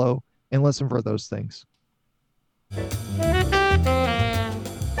solo and listen for those things.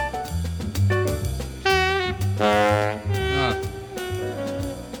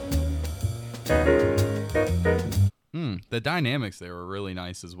 The dynamics there were really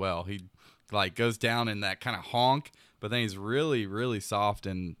nice as well. He like goes down in that kind of honk, but then he's really, really soft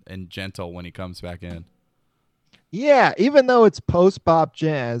and gentle when he comes back in. Yeah, even though it's post-bop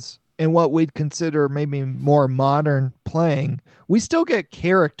jazz and what we'd consider maybe more modern playing, we still get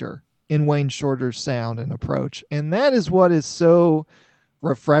character in Wayne Shorter's sound and approach. And that is what is so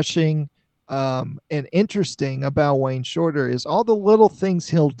refreshing and interesting about Wayne Shorter is all the little things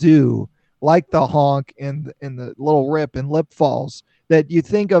he'll do, like the honk and the little rip and lip falls that you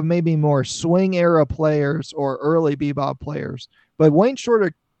think of maybe more swing era players or early bebop players. But Wayne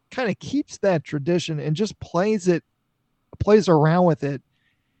Shorter kind of keeps that tradition and just plays around with it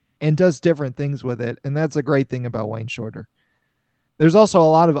and does different things with it. And that's a great thing about Wayne Shorter. There's also a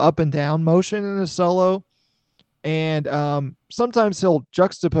lot of up and down motion in a solo. And sometimes he'll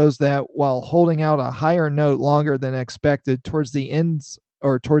juxtapose that while holding out a higher note longer than expected towards the end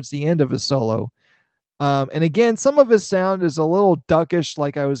of a solo. And again, some of his sound is a little duckish,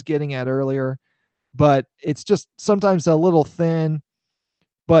 like I was getting at earlier, but it's just sometimes a little thin,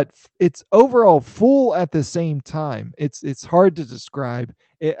 but it's overall full at the same time. It's hard to describe.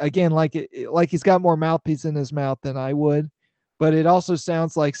 Again, like he's got more mouthpiece in his mouth than I would, but it also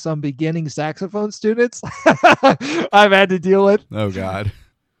sounds like some beginning saxophone students I've had to deal with. Oh God.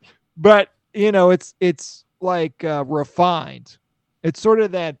 But it's like refined. It's sort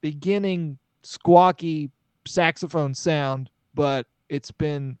of that beginning squawky saxophone sound, but it's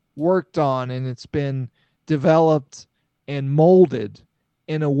been worked on and it's been developed and molded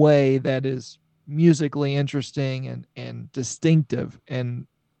in a way that is musically interesting and distinctive. And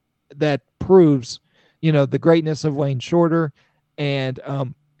that proves, the greatness of Wayne Shorter, and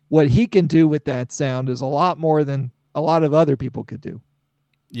what he can do with that sound is a lot more than a lot of other people could do.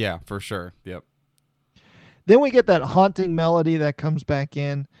 Yeah, for sure. Yep. Then we get that haunting melody that comes back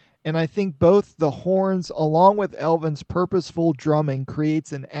in. And I think both the horns along with Elvin's purposeful drumming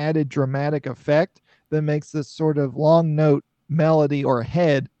creates an added dramatic effect that makes this sort of long note melody or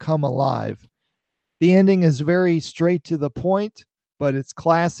head come alive. The ending is very straight to the point, but it's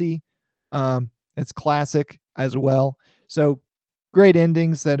classy. It's classic as well. So great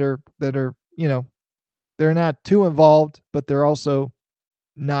endings that are, they're not too involved, but they're also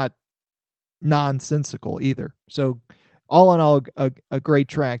not nonsensical either. So all in all, a great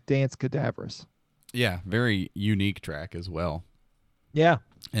track, Dance Cadaverous. Yeah, very unique track as well. Yeah.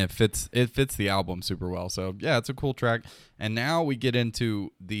 And it fits the album super well. So yeah, it's a cool track. And now we get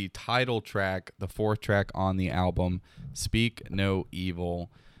into the title track, the fourth track on the album, Speak No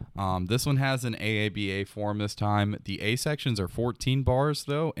Evil. This one has an AABA form this time. The A sections are 14 bars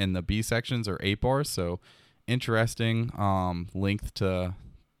though, and the B sections are 8 bars. So interesting length to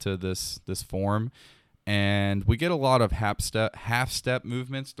this form. And we get a lot of half step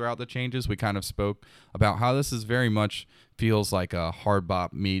movements throughout the changes. We kind of spoke about how this is very much feels like a hard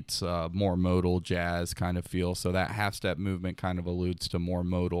bop meets more modal jazz kind of feel. So that half step movement kind of alludes to more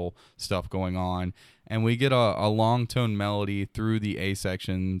modal stuff going on. And we get a long tone melody through the A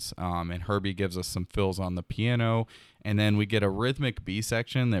sections, and Herbie gives us some fills on the piano. And then we get a rhythmic B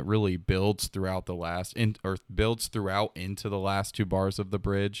section that really builds throughout builds throughout into the last 2 bars of the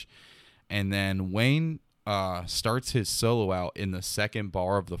bridge. And then Wayne starts his solo out in the second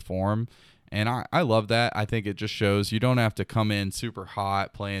bar of the form. And I love that. I think it just shows you don't have to come in super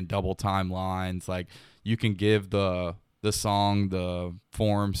hot playing double time lines. Like, you can give the song, the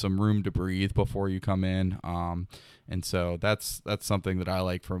form, some room to breathe before you come in. And so that's something that I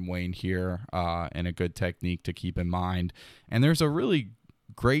like from Wayne here, and a good technique to keep in mind. And there's a really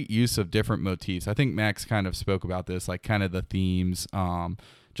great use of different motifs. I think Max kind of spoke about this, like kind of the themes.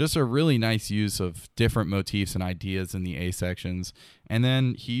 Just a really nice use of different motifs and ideas in the A sections. And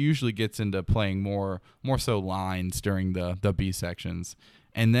then he usually gets into playing more so lines during the B sections.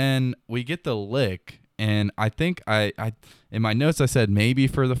 And then we get the lick. And I think I in my notes I said maybe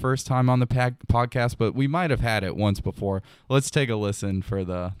for the first time on the podcast, but we might have had it once before. Let's take a listen for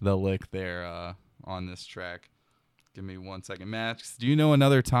the lick there on this track. Give me 1 second. Max, do you know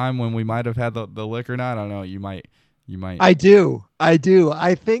another time when we might have had the lick or not? I don't know. You might. I do.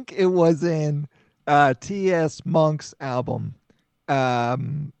 I think it was in T.S. Monk's album.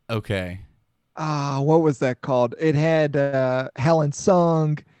 Okay. What was that called? It had Helen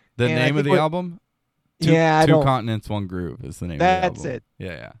Sung. The name of the album? Two Continents, One Groove is the name of the album. That's it.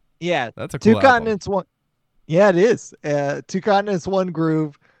 Yeah. That's a cool Two Continents, One. Yeah, it is. Two Continents, One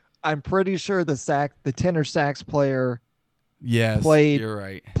Groove. I'm pretty sure the tenor sax player you're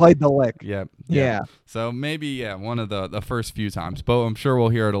right. Played the lick. Yep. Yeah. So maybe, one of the first few times, but I'm sure we'll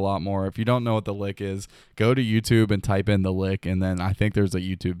hear it a lot more. If you don't know what the lick is, go to YouTube and type in the lick. And then I think there's a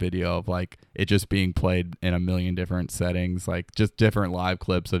YouTube video of like it just being played in a million different settings, like just different live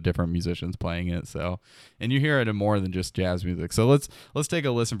clips of different musicians playing it. So, and you hear it in more than just jazz music. So let's take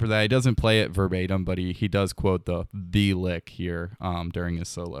a listen for that. He doesn't play it verbatim, but he does quote the lick here during his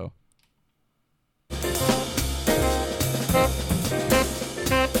solo.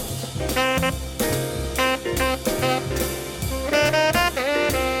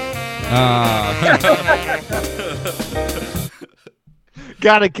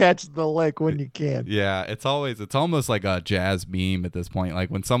 Gotta catch the lick when you can. Yeah, it's almost like a jazz meme at this point. Like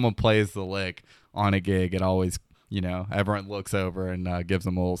when someone plays the lick on a gig, it always, everyone looks over and gives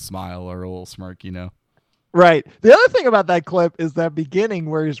them a little smile or a little smirk, Right. The other thing about that clip is that beginning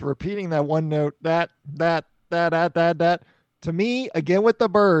where he's repeating that one note, that. To me, again with the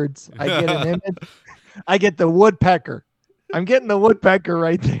birds, I get an image. I get the woodpecker. I'm getting the woodpecker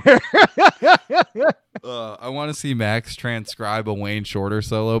right there. I want to see Max transcribe a Wayne Shorter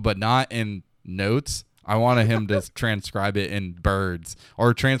solo, but not in notes. I wanted him to transcribe it in birds,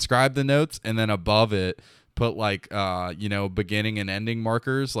 or transcribe the notes and then above it put like beginning and ending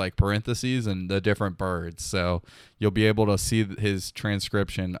markers, like parentheses, and the different birds. So you'll be able to see his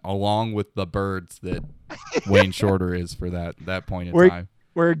transcription along with the birds that Wayne Shorter is for that point in time.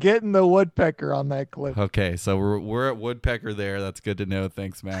 We're getting the woodpecker on that clip. Okay, so we're at woodpecker there. That's good to know.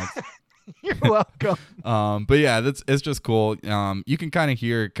 Thanks, Max. You're welcome. But yeah, it's just cool. You can kind of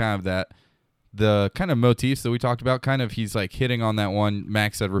hear the kind of motifs that we talked about. Kind of he's like hitting on that one.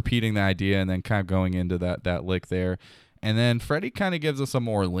 Max said repeating the idea and then kind of going into that lick there. And then Freddie kind of gives us a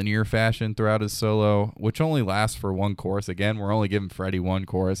more linear fashion throughout his solo, which only lasts for one chorus. Again, we're only giving Freddie one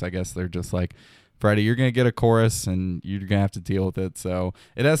chorus. I guess they're just like, Freddie, you're going to get a chorus and you're going to have to deal with it. So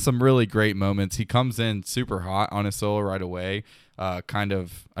it has some really great moments. He comes in super hot on his solo right away. Kind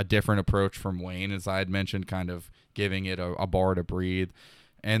of a different approach from Wayne, as I had mentioned, kind of giving it a bar to breathe.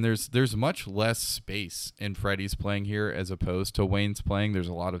 And there's much less space in Freddie's playing here as opposed to Wayne's playing. There's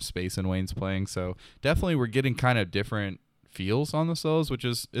a lot of space in Wayne's playing. So definitely we're getting kind of different feels on the solos, which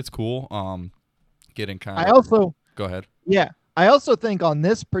it's cool. Getting kind of... Go ahead. Yeah. I also think on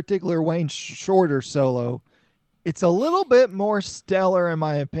this particular Wayne Shorter solo, it's a little bit more stellar in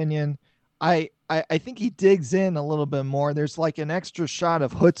my opinion. I think he digs in a little bit more. There's like an extra shot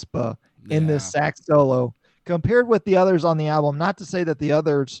of chutzpah in this sax solo compared with the others on the album. Not to say that the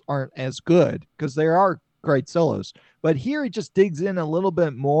others aren't as good, because there are great solos, but here he just digs in a little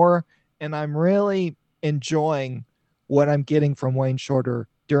bit more, and I'm really enjoying what I'm getting from Wayne Shorter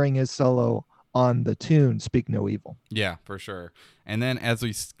during his solo on the tune Speak No Evil. Yeah, for sure. And then as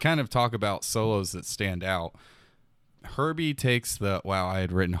we kind of talk about solos that stand out, Herbie takes the wow. I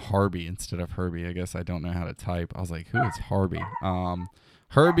had written Harvey instead of Herbie. I guess I don't know how to type. I was like, who is Harvey?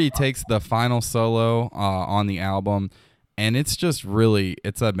 Herbie takes the final solo on the album, and it's just really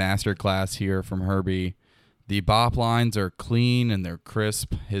it's a masterclass here from Herbie. The bop lines are clean and they're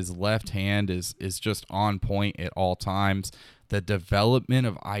crisp. His left hand is just on point at all times. The development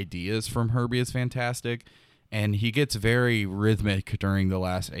of ideas from Herbie is fantastic. And he gets very rhythmic during the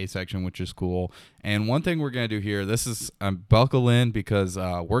last A section, which is cool. And one thing we're gonna do here, this is buckle in because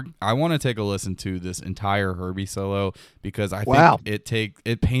I want to take a listen to this entire Herbie solo because I think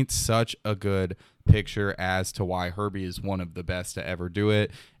it paints such a good picture as to why Herbie is one of the best to ever do it.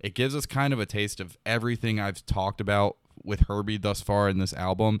 It gives us kind of a taste of everything I've talked about with Herbie thus far in this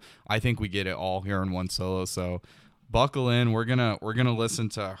album. I think we get it all here in one solo. So buckle in. We're gonna listen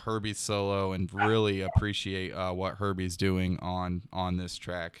to Herbie's solo and really appreciate what Herbie's doing on this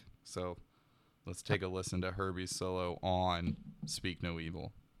track. So let's take a listen to Herbie's solo on Speak No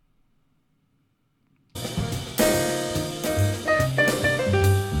Evil.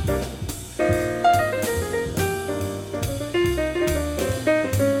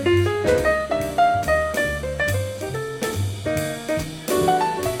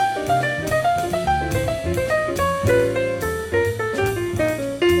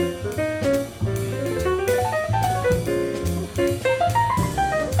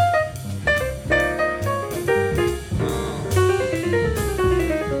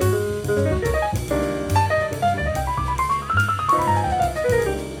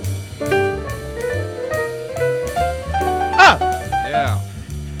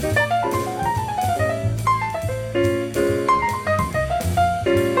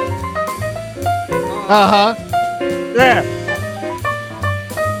 Uh-huh. Yeah.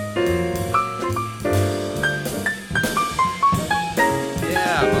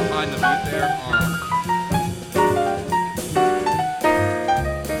 Yeah, behind the beat there.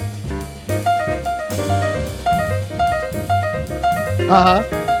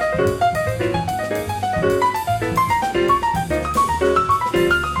 Uh-huh.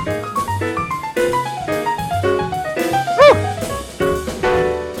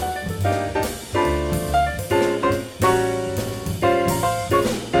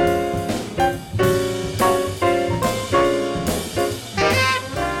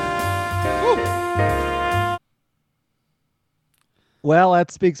 Well,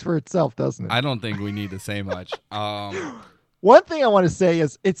 that speaks for itself, doesn't it? I don't think we need to say much. One thing I want to say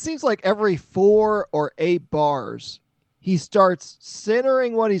is it seems like every 4 or 8 bars, he starts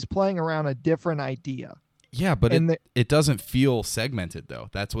centering what he's playing around a different idea. Yeah, but it doesn't feel segmented, though.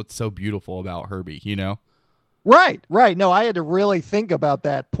 That's what's so beautiful about Herbie, you know? Right. No, I had to really think about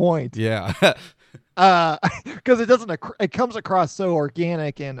that point. Yeah. Because it comes across so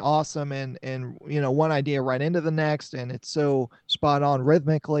organic and awesome and one idea right into the next, and it's so spot on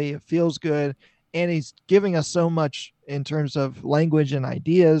rhythmically. It feels good, and he's giving us so much in terms of language and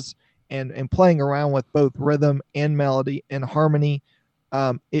ideas and playing around with both rhythm and melody and harmony.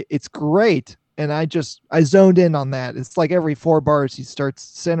 It's great, and I zoned in on that. It's like every 4 bars he starts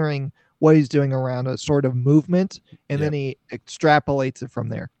centering what he's doing around a sort of movement, and then he extrapolates it from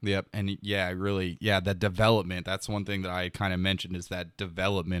there. Yep. And the development, that's one thing that I kind of mentioned, is that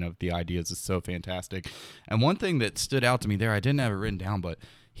development of the ideas is so fantastic. And one thing that stood out to me there, I didn't have it written down, but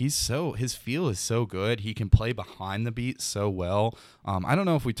his feel is so good. He can play behind the beat so well. I don't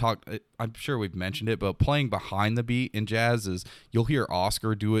know if we talked, I'm sure we've mentioned it, but playing behind the beat in jazz is, you'll hear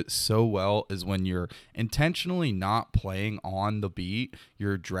Oscar do it so well, is when you're intentionally not playing on the beat,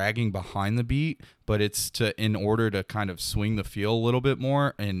 you're dragging behind the beat, but it's in order to kind of swing the feel a little bit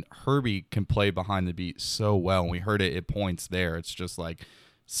more. And Herbie can play behind the beat so well. And we heard it at points there. It's just like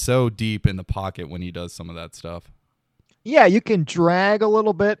so deep in the pocket when he does some of that stuff. Yeah, you can drag a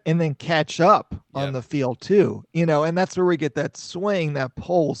little bit and then catch up on the feel too, and that's where we get that swing, that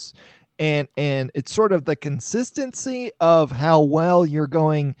pulse, and it's sort of the consistency of how well you're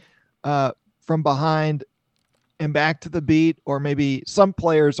going from behind and back to the beat, or maybe some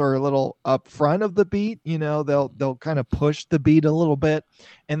players are a little up front of the beat, they'll kind of push the beat a little bit,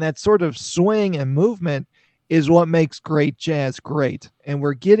 and that sort of swing and movement is what makes great jazz great, and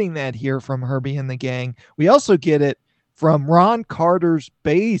we're getting that here from Herbie and the gang. We also get it from Ron Carter's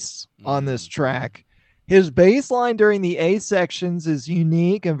bass on this track. His bass line during the A sections is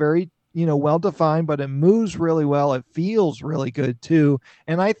unique and very, well defined, but it moves really well. It feels really good too.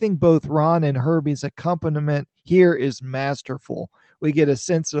 And I think both Ron and Herbie's accompaniment here is masterful. We get a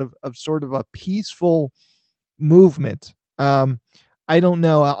sense of sort of a peaceful movement. I I don't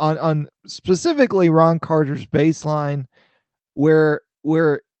know on specifically Ron Carter's bass line where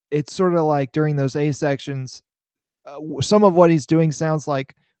it's sort of like during those A sections, some of what he's doing sounds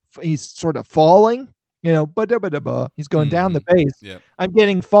like he's sort of falling, he's going down the bass. Yep. I'm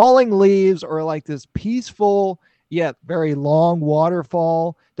getting falling leaves or like this peaceful yet very long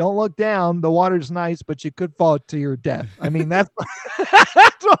waterfall. Don't look down. The water's nice, but you could fall to your death. I mean, that's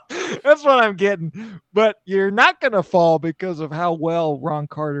that's what I'm getting. But you're not going to fall because of how well Ron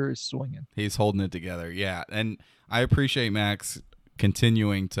Carter is swinging. He's holding it together. Yeah. And I appreciate Max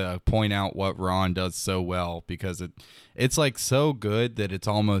continuing to point out what Ron does so well, because it's like so good that it's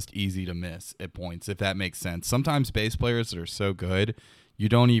almost easy to miss at points, if that makes sense. Sometimes bass players that are so good, you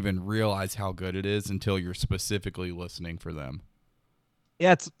don't even realize how good it is until you're specifically listening for them.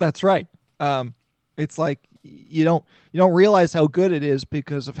 Yeah, that's right. It's like you don't realize how good it is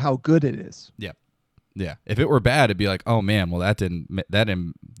because of how good it is. Yeah. Yeah. If it were bad, it'd be like, oh man, well that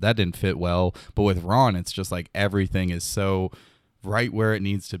didn't fit well. But with Ron, it's just like everything is so right where it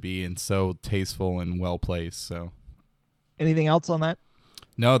needs to be and so tasteful and well placed. So, anything else on that?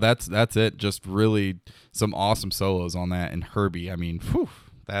 No, that's it. Just really some awesome solos on that. And Herbie, I mean,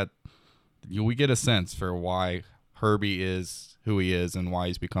 we get a sense for why Herbie is who he is and why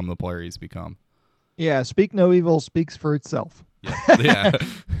he's become the player he's become. Yeah, Speak No Evil speaks for itself. Yeah.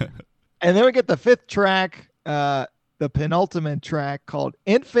 And then we get the fifth track, the penultimate track, called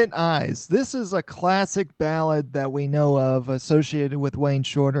Infant Eyes. This is a classic ballad that we know of associated with Wayne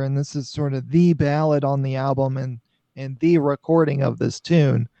Shorter, and this is sort of the ballad on the album and the recording of this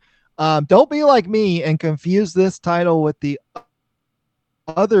tune. Don't be like me and confuse this title with the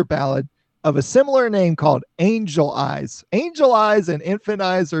other ballad of a similar name called Angel Eyes. Angel Eyes and Infant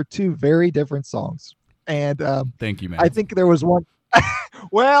Eyes are two very different songs. And thank you, man. I think there was one.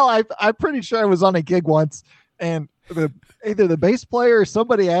 Well, I'm pretty sure I was on a gig once, and either the bass player or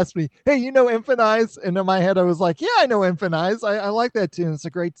somebody asked me, "Hey, you know Infant Eyes?" And in my head, I was like, "Yeah, I know Infant Eyes. I like that tune. It's a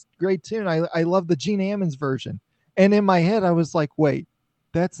great tune. I love the Gene Ammons version." And in my head, I was like, "Wait,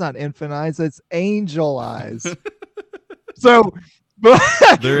 that's not Infant Eyes. That's Angel Eyes." So,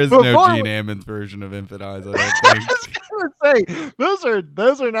 there is no Gene Ammons version of Infant Eyes. I don't think. I was gonna say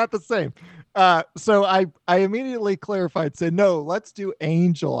those are not the same. So I immediately clarified, said, no, let's do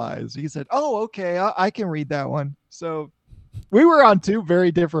Angel Eyes. He said, oh, okay, I can read that one. So we were on two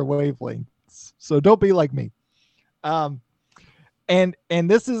very different wavelengths. So don't be like me. And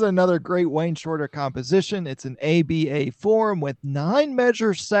this is another great Wayne Shorter composition. It's an ABA form with 9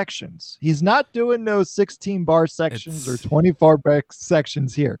 measure sections. He's not doing no 16 bar sections or 24 bar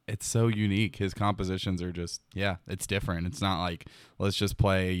sections here. It's so unique. His compositions are just, it's different. It's not like, let's just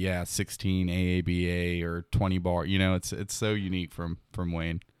play, 16 AABA or 20 bar. It's so unique from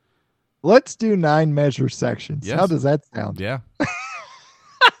Wayne. Let's do 9 measure sections. Yes. How does that sound? Yeah.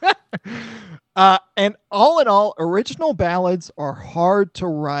 And all in all, original ballads are hard to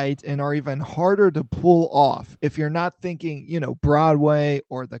write and are even harder to pull off if you're not thinking, Broadway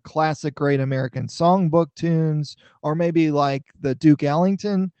or the classic Great American Songbook tunes, or maybe like the Duke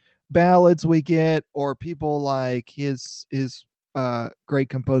Ellington ballads we get, or people like his great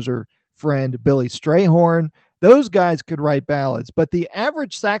composer friend Billy Strayhorn. Those guys could write ballads, but the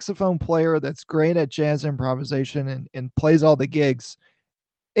average saxophone player that's great at jazz improvisation and plays all the gigs,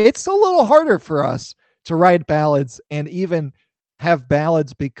 it's a little harder for us to write ballads and even have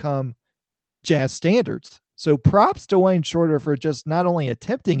ballads become jazz standards. So props to Wayne Shorter for just not only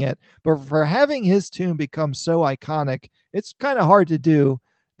attempting it, but for having his tune become so iconic. It's kind of hard to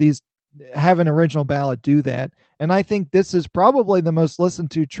have an original ballad do that. And I think this is probably the most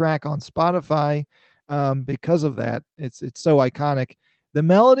listened to track on Spotify because of that. It's so iconic. The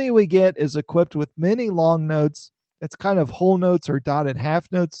melody we get is equipped with many long notes. It's kind of whole notes or dotted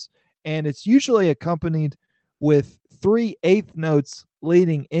half notes, and it's usually accompanied with 3/8 notes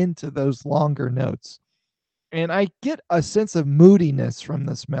leading into those longer notes. And I get a sense of moodiness from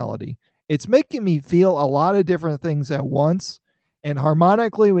this melody. It's making me feel a lot of different things at once, and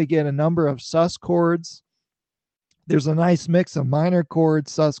harmonically we get a number of sus chords. There's a nice mix of minor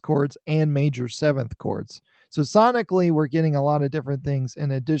chords, sus chords, and major seventh chords. So sonically, we're getting a lot of different things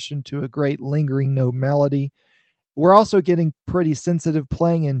in addition to a great lingering note melody. We're also getting pretty sensitive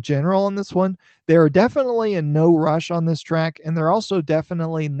playing in general on this one. They're definitely in no rush on this track, and they're also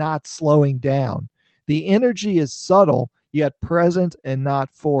definitely not slowing down. The energy is subtle, yet present and not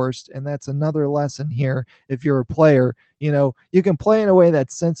forced, and that's another lesson here. If you're a player, you can play in a way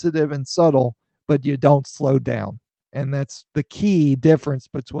that's sensitive and subtle, but you don't slow down. And that's the key difference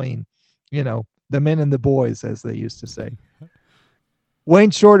between, the men and the boys, as they used to say.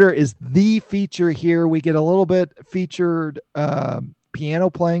 Wayne Shorter is the feature here. We get a little bit featured piano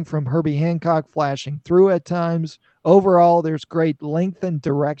playing from Herbie Hancock flashing through at times. Overall, there's great length and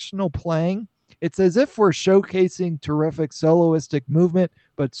directional playing. It's as if we're showcasing terrific soloistic movement,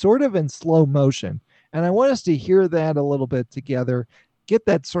 but sort of in slow motion. And I want us to hear that a little bit together, get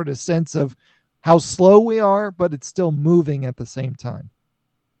that sort of sense of how slow we are, but it's still moving at the same time.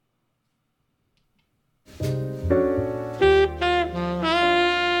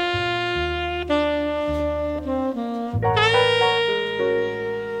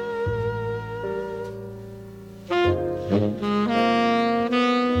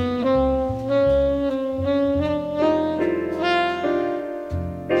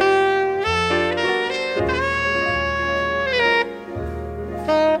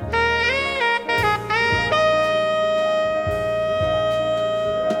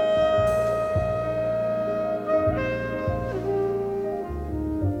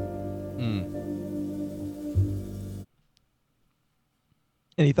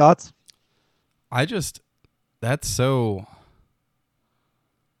 Any thoughts? That's so,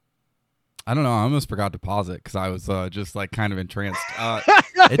 I don't know. I almost forgot to pause it because I was just like kind of entranced.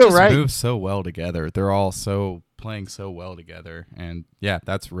 It just Right. moves so well together. They're all playing so well together. And yeah,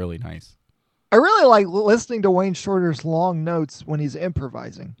 that's really nice. I really like listening to Wayne Shorter's long notes when he's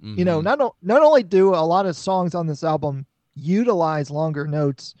improvising. You know, not only do a lot of songs on this album utilize longer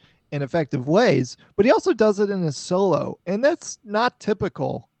notes in effective ways, but he also does it in his solo, and that's not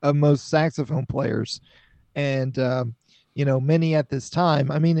typical of most saxophone players. And you know, many at this time.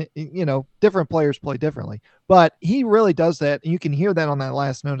 I mean, you know, different players play differently, but he really does that, and you can hear that on that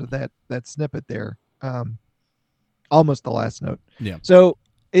last note of that snippet there, almost the last note. Yeah. So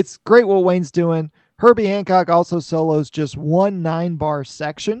it's great what Wayne's doing. Herbie Hancock also solos just one 9-bar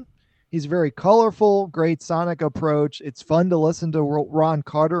section. He's very colorful, great sonic approach. It's fun to listen to Ron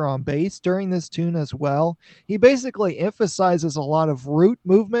Carter on bass during this tune as well. He basically emphasizes a lot of root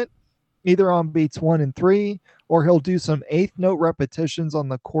movement, either on beats 1 and 3, or he'll do some 8th note repetitions on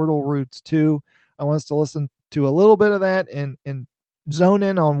the chordal roots too. I want us to listen to a little bit of that and zone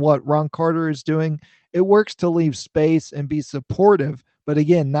in on what Ron Carter is doing. It works to leave space and be supportive, but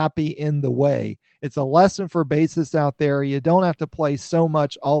again, not be in the way. It's a lesson for bassists out there. You don't have to play so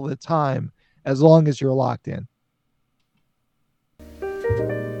much all the time as long as you're locked in.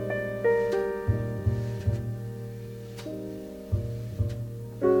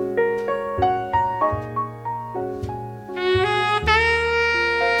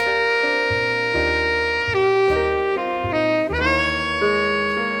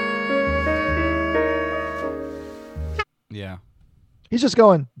 Yeah. He's just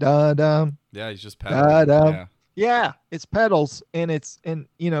going da-dum. Yeah, he's just pedaling. Yeah. Yeah, it's pedals, and it's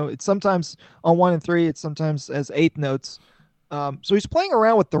sometimes on 1 and 3, it's sometimes as 8th notes. So he's playing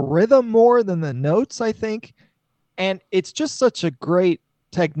around with the rhythm more than the notes, I think, and it's just such a great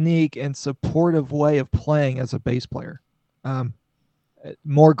technique and supportive way of playing as a bass player.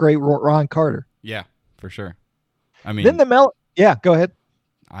 More great Ron Carter. Yeah, for sure. I mean, Then yeah, go ahead.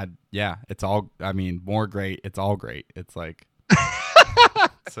 It's all. I mean, more great. It's all great. It's like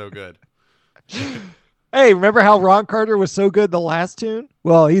so good. Hey, remember how Ron Carter was so good the last tune?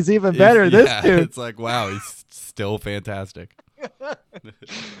 Well, he's even better this tune. It's like, wow, he's still fantastic.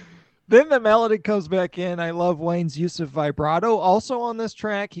 Then the melody comes back in. I love Wayne's use of vibrato. Also on this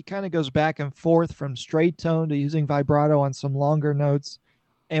track, he kind of goes back and forth from straight tone to using vibrato on some longer notes.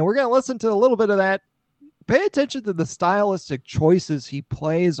 And we're going to listen to a little bit of that. Pay attention to the stylistic choices he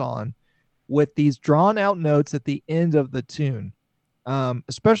plays on with these drawn out notes at the end of the tune.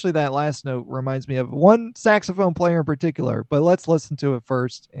 Especially that last note reminds me of one saxophone player in particular, but let's listen to it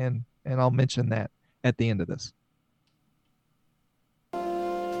first, and I'll mention that at the end of this.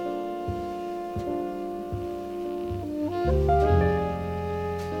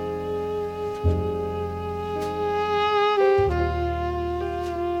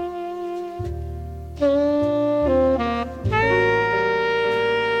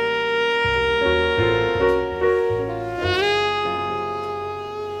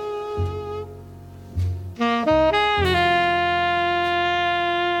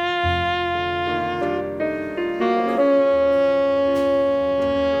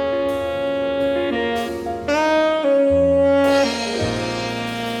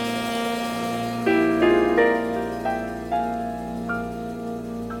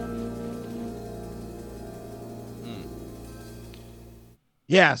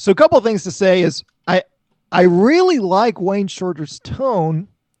 Yeah, so a couple of things to say is I really like Wayne Shorter's tone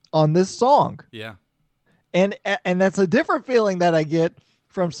on this song. Yeah. And that's a different feeling that I get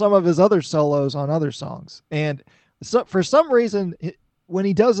from some of his other solos on other songs. And so for some reason, when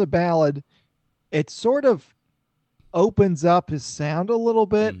he does a ballad, it's sort of opens up his sound a little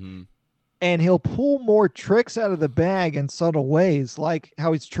bit, Mm-hmm. and he'll pull more tricks out of the bag in subtle ways, like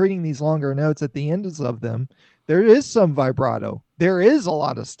how he's treating these longer notes at the ends of them. There is some vibrato. There is a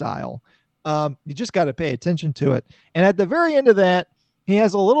lot of style. You just got to pay attention to it. And at the very end of that, he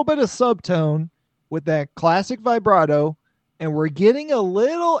has a little bit of subtone with that classic vibrato, and we're getting a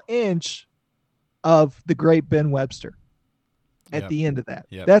little inch of the great Ben Webster at Yep. the end of that.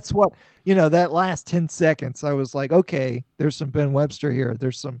 Yep. That's what, that last 10 seconds, I was like, okay, there's some Ben Webster here.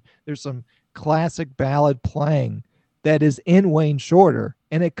 There's some classic ballad playing that is in Wayne Shorter,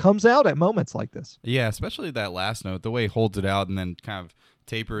 and it comes out at moments like this. Yeah, especially that last note, the way he holds it out and then kind of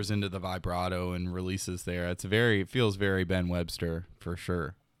tapers into the vibrato and releases there. It feels very Ben Webster for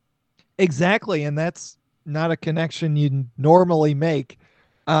sure. Exactly, and that's not a connection you normally make.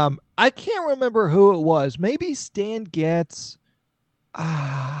 I can't remember who it was. Maybe Stan Getz.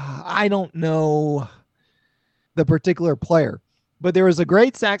 I don't know the particular player, but there was a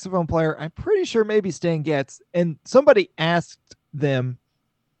great saxophone player. I'm pretty sure maybe Stan Getz, and somebody asked them,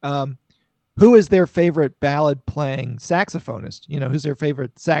 who is their favorite ballad playing saxophonist? Who's their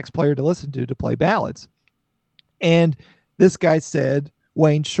favorite sax player to listen to play ballads? And this guy said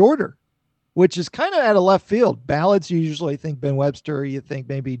Wayne Shorter, which is kind of out of left field. Ballads, you usually think Ben Webster, you think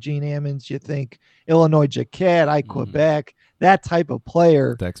maybe Gene Ammons, you think Illinois Jacquet, Quebec, that type of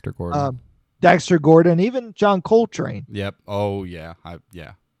player. Dexter Gordon. Dexter Gordon, even John Coltrane. Yep. Oh yeah.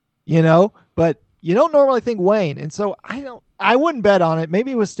 Yeah. But you don't normally think Wayne, and so I wouldn't bet on it.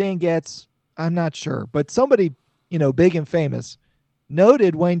 Maybe it was Stan Getz. I'm not sure, but somebody big and famous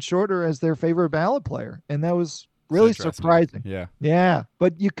noted Wayne Shorter as their favorite ballad player, and that was really surprising. Yeah. Yeah,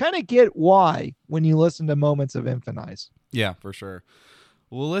 but you kind of get why when you listen to Moments of Infinite. Yeah, for sure.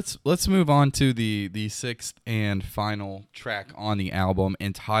 Well, let's move on to the sixth and final track on the album,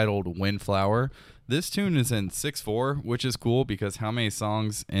 entitled Windflower. This tune is in 6/4, which is cool because how many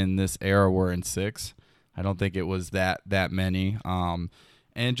songs in this era were in 6? I don't think it was that many.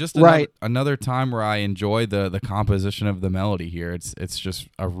 And just another time where I enjoy the composition of the melody here. It's just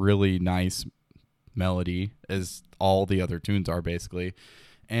a really nice melody, as all the other tunes are basically.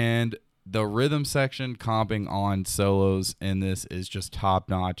 And the rhythm section comping on solos in this is just top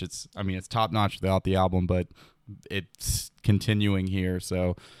notch. It's top notch throughout the album, but it's continuing here.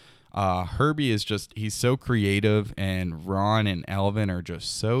 So Herbie he's so creative, and Ron and Alvin are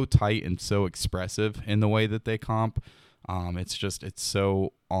just so tight and so expressive in the way that they comp. It's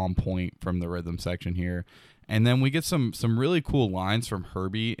so on point from the rhythm section here. And then we get some really cool lines from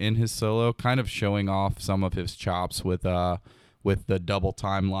Herbie in his solo, kind of showing off some of his chops with the double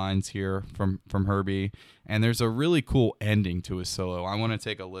time lines here from Herbie. And there's a really cool ending to his solo. I want to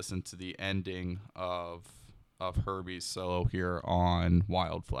take a listen to the ending of Herbie's solo here on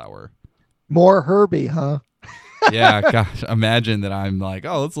Wildflower. More Herbie, huh? Yeah, gosh, imagine that I'm like,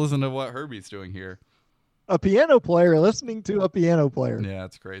 oh, let's listen to what Herbie's doing here. A piano player listening to a piano player. Yeah,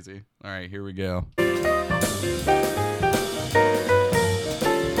 it's crazy. All right, here we go.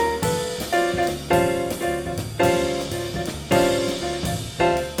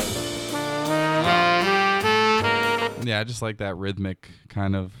 Yeah, I just like that rhythmic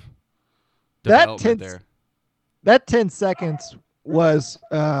kind of development there. That 10 seconds was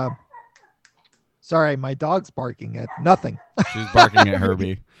sorry, my dog's barking at nothing. She's barking at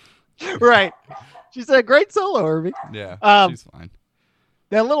Herbie. Right. She said, great solo, Herbie. Yeah, she's fine.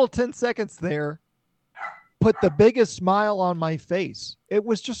 That little 10 seconds there put the biggest smile on my face. It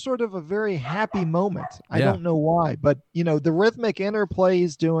was just sort of a very happy moment. I don't know why, but the rhythmic interplay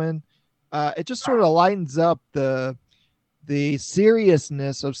he's doing, it just sort of lightens up the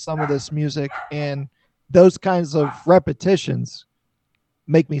seriousness of some of this music, and those kinds of repetitions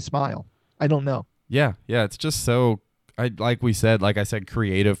make me smile. I don't know. Yeah, it's just so, like I said,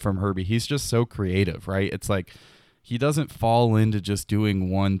 creative from Herbie. He's just so creative, right? It's like he doesn't fall into just doing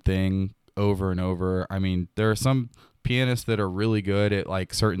one thing over and over. I mean, there are some pianists that are really good at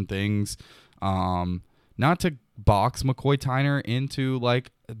like certain things. Not to box McCoy Tyner into,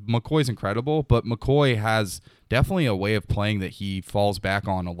 like, McCoy's incredible, but McCoy has definitely a way of playing that he falls back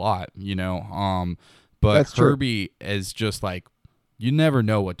on a lot, but That's true. Herbie is just like, you never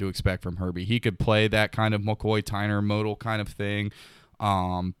know what to expect from Herbie. He could play that kind of McCoy Tyner modal kind of thing,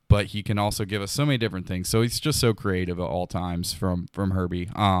 but he can also give us so many different things. So he's just so creative at all times from Herbie.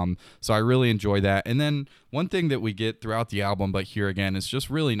 So I really enjoy that. And then one thing that we get throughout the album, but here again, is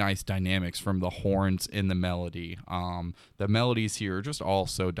just really nice dynamics from the horns in the melody. The melodies here are just all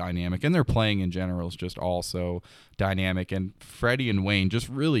so dynamic, and their playing in general is just all so dynamic. And Freddie and Wayne just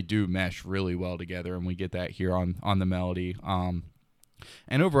really do mesh really well together, and we get that here on the melody.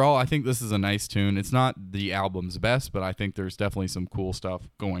 And overall, I think this is a nice tune. It's not the album's best, but I think there's definitely some cool stuff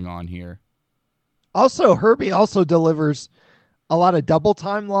going on here. Also, Herbie also delivers a lot of double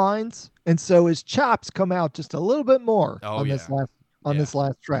time lines, and so his chops come out just a little bit more on this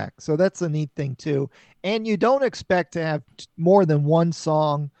last track. So that's a neat thing too. And you don't expect to have more than one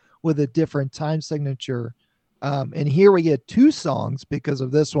song with a different time signature. And here we get 2 songs because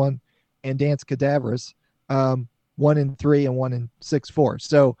of this one and Dance Cadaverous, 1 in 3 and 1 in 6/4.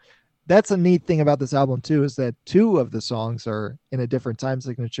 So that's a neat thing about this album too, is that 2 of the songs are in a different time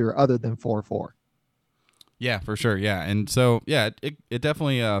signature other than 4/4. Yeah, for sure. Yeah. And so, yeah, it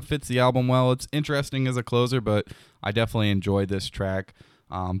definitely fits the album well. It's interesting as a closer, but I definitely enjoyed this track.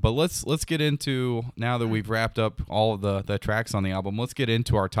 But let's get into, now that we've wrapped up all of the tracks on the album, let's get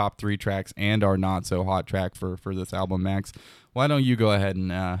into our top 3 tracks and our not so hot track for this album, Max. Why don't you go ahead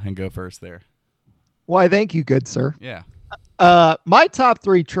and go first there? Why, thank you, good sir. Yeah. My top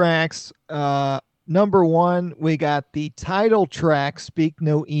 3 tracks, number 1, we got the title track, Speak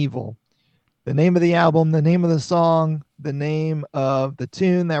No Evil. The name of the album, the name of the song, the name of the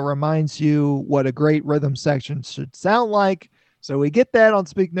tune that reminds you what a great rhythm section should sound like. So we get that on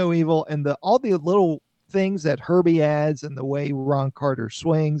Speak No Evil, and all the little things that Herbie adds and the way Ron Carter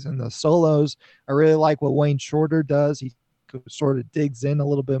swings and the solos. I really like what Wayne Shorter does. He sort of digs in a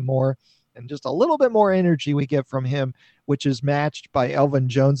little bit more, and just a little bit more energy we get from him, which is matched by Elvin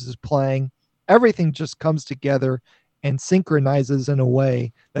Jones's playing. Everything just comes together and synchronizes in a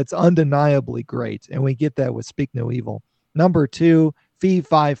way that's undeniably great. And we get that with Speak No Evil. Number 2, Fee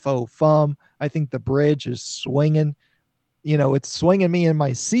Fi Fo Fum. I think the bridge is swinging. You know, it's swinging me in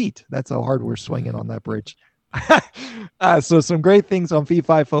my seat. That's how hard we're swinging on that bridge. So some great things on Fee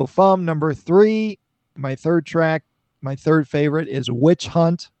Fi Fo Fum. Number 3, my third track, my third favorite is Witch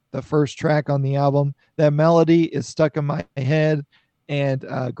Hunt, the first track on the album. That melody is stuck in my head, and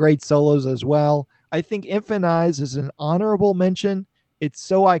great solos as well. I think Infant Eyes is an honorable mention. It's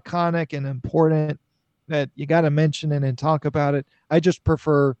so iconic and important that you got to mention it and talk about it. I just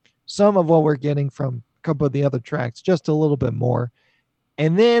prefer some of what we're getting from a couple of the other tracks, just a little bit more.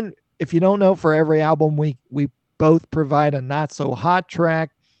 And then, if you don't know, for every album, we both provide a not so hot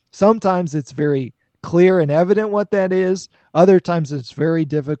track. Sometimes it's very clear and evident what that is. Other times it's very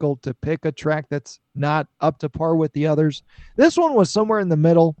difficult to pick a track that's not up to par with the others. This one was somewhere in the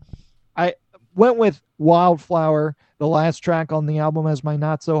middle. I went with Wildflower, the last track on the album, as my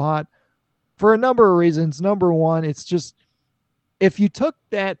not so hot for a number of reasons. Number 1, it's just, if you took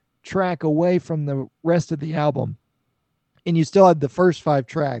that track away from the rest of the album and you still had the first 5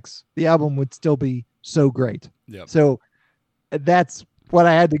 tracks, the album would still be so great. Yep. So that's what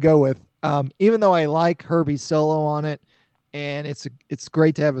I had to go with. Even though I like Herbie's solo on it, and it's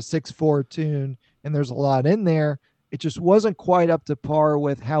great to have a 6/4 tune, and there's a lot in there, it just wasn't quite up to par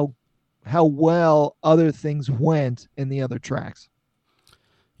with how well other things went in the other tracks.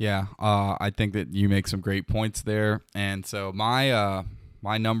 Yeah, I think that you make some great points there. And so my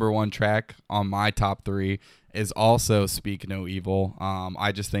number 1 track on my top 3 is also Speak No Evil.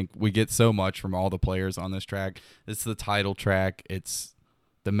 I just think we get so much from all the players on this track. It's the title track.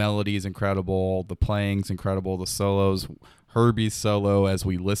 The melody is incredible. The playing's incredible. The solos, Herbie's solo as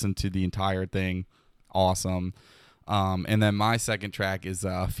we listen to the entire thing, awesome. And then my second track is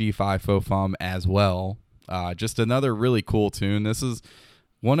Fee Fi Fo Fum as well. Just another really cool tune. This is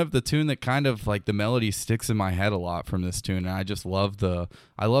one of the tune that kind of like the melody sticks in my head a lot from this tune. And I just love the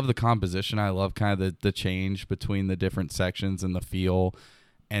composition. I love kind of the change between the different sections and the feel.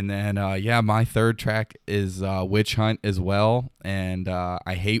 And then, my third track is Witch Hunt as well. And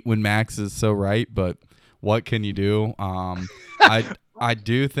I hate when Max is so right, but what can you do? I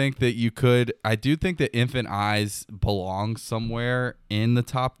do think that I do think that Infant Eyes belongs somewhere in the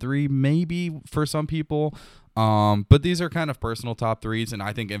top 3, maybe for some people. But these are kind of personal top 3s, and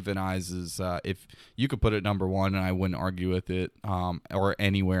I think Infant Eyes is, if you could put it number 1, and I wouldn't argue with it, or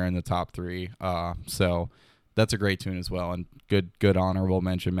anywhere in the top 3. So that's a great tune as well, and good honorable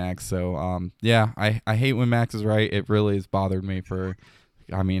mention, Max. So, I hate when Max is right. It really has bothered me for,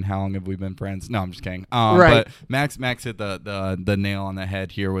 I mean, how long have we been friends? No, I'm just kidding. Right. But Max hit the nail on the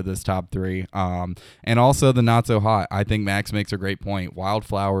head here with his top 3. And also the Not So Hot. I think Max makes a great point.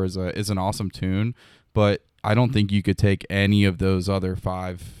 Wildflower is an awesome tune, but I don't think you could take any of those other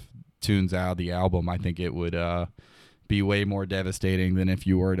 5 tunes out of the album. I think it would be way more devastating than if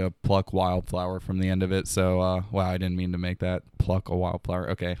you were to pluck Wildflower from the end of it. So, wow, I didn't mean to make that pluck a Wildflower.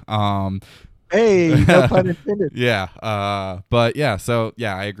 Okay. Hey, no pun intended. Yeah. But yeah, so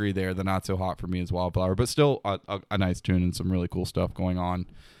yeah, I agree there. The Not So Hot for me is Wildflower, but still a nice tune and some really cool stuff going on.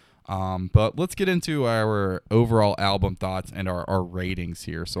 But let's get into our overall album thoughts and our ratings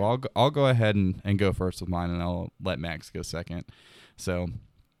here. So I'll go ahead and go first with mine, and I'll let Max go second. So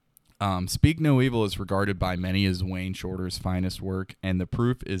Speak No Evil is regarded by many as Wayne Shorter's finest work, and the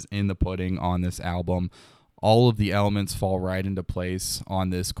proof is in the pudding on this album. All of the elements fall right into place on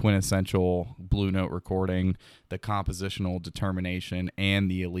this quintessential Blue Note recording, the compositional determination,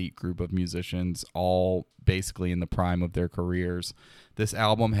 and the elite group of musicians, all basically in the prime of their careers. This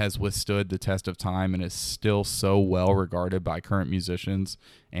album has withstood the test of time and is still so well regarded by current musicians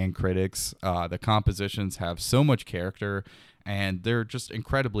and critics. The compositions have so much character, and they're just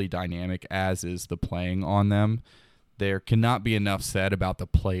incredibly dynamic, as is the playing on them. There cannot be enough said about the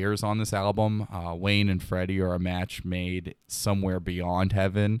players on this album. Wayne and Freddie are a match made somewhere beyond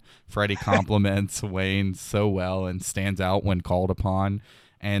heaven. Freddie compliments Wayne so well and stands out when called upon.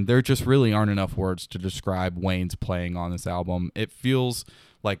 And there just really aren't enough words to describe Wayne's playing on this album. It feels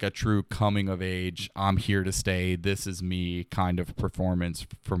like a true coming of age, I'm here to stay, this is me kind of performance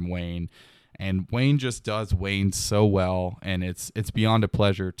from Wayne. And Wayne just does Wayne so well, and it's beyond a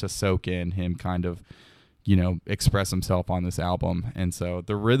pleasure to soak in him kind of, express himself on this album. And so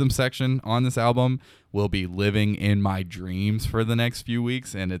the rhythm section on this album will be living in my dreams for the next few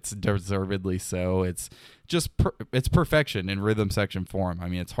weeks, and it's deservedly so. It's just it's perfection in rhythm section form. I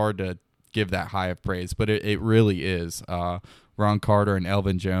mean, it's hard to give that high of praise, but it really is. Ron Carter and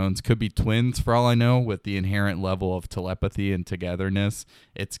Elvin Jones could be twins for all I know, with the inherent level of telepathy and togetherness.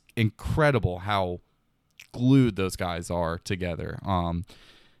 It's incredible how glued those guys are together.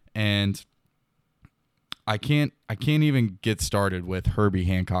 And I can't even get started with Herbie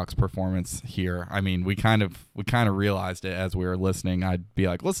Hancock's performance here. I mean, we kind of realized it as we were listening. I'd be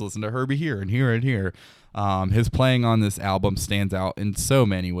like, let's listen to Herbie here and here and here. His playing on this album stands out in so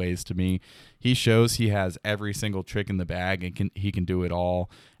many ways to me. He shows he has every single trick in the bag and he can do it all.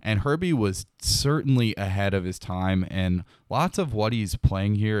 And Herbie was certainly ahead of his time, and lots of what he's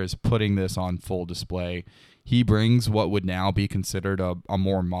playing here is putting this on full display. He brings what would now be considered a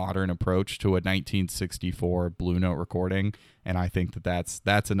more modern approach to a 1964 Blue Note recording, and I think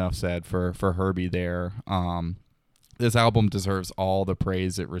that's enough said for Herbie there. This album deserves all the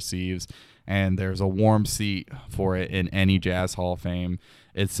praise it receives, and there's a warm seat for it in any Jazz Hall of Fame.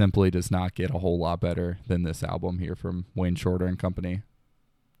 It simply does not get a whole lot better than this album here from Wayne Shorter and Company.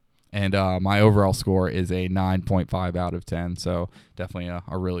 And my overall score is a 9.5 out of 10, so definitely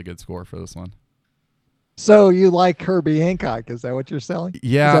a really good score for this one. So you like Herbie Hancock? Is that what you're selling?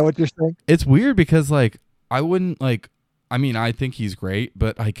 Yeah. Is that what you're saying? It's weird because I wouldn't I think he's great,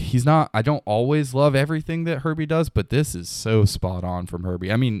 but he's not. I don't always love everything that Herbie does, but this is so spot on from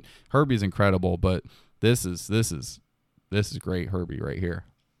Herbie. I mean, Herbie's incredible, but this is great Herbie right here.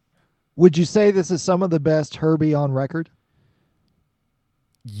 Would you say this is some of the best Herbie on record?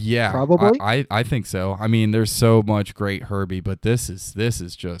 Yeah, probably. I think so. I mean, there's so much great Herbie, but this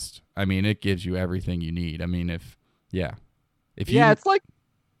is just. I mean, it gives you everything you need. I mean, if you. It's like.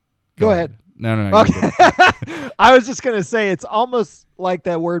 Go ahead. No. Okay. I was just gonna say it's almost like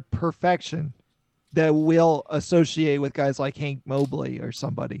that word perfection that we'll associate with guys like Hank Mobley or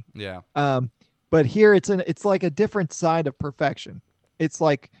somebody. Yeah. But here it's like a different side of perfection. It's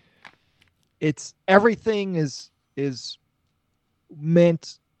like everything is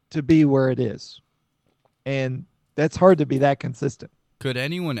meant to be where it is, and that's hard to be that consistent. Could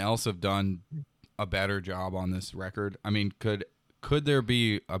anyone else have done a better job on this record? I mean, could there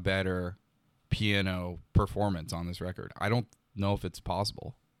be a better piano performance on this record? I don't know if it's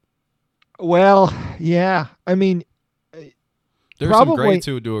possible. Well, yeah. I mean, there's some greats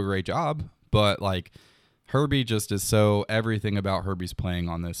who do a great job, but Herbie just is so. Everything about Herbie's playing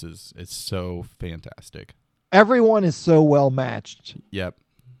on this is so fantastic. Everyone is so well matched. Yep.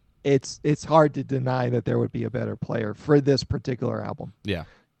 It's hard to deny that there would be a better player for this particular album. Yeah.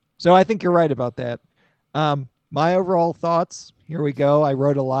 So I think you're right about that. My overall thoughts, here we go. I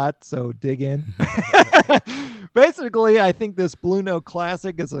wrote a lot, so dig in. Basically, I think this Blue Note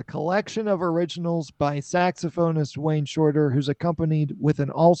classic is a collection of originals by saxophonist Wayne Shorter, who's accompanied with an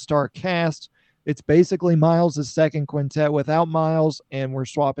all-star cast. It's basically Miles' second quintet without Miles, and we're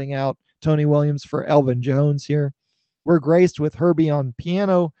swapping out Tony Williams for Elvin Jones here. We're graced with Herbie on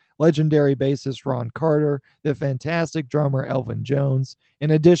piano, legendary bassist Ron Carter, the fantastic drummer Elvin Jones,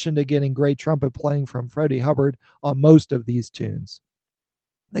 in addition to getting great trumpet playing from Freddie Hubbard on most of these tunes.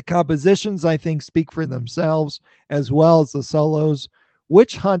 The compositions, I think, speak for themselves, as well as the solos.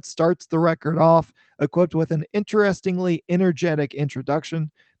 Witch Hunt starts the record off, equipped with an interestingly energetic introduction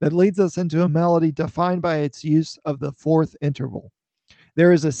that leads us into a melody defined by its use of the fourth interval.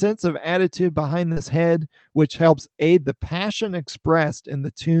 There is a sense of attitude behind this head, which helps aid the passion expressed in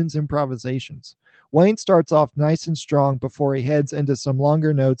the tune's improvisations. Wayne starts off nice and strong before he heads into some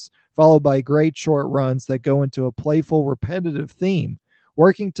longer notes, followed by great short runs that go into a playful, repetitive theme,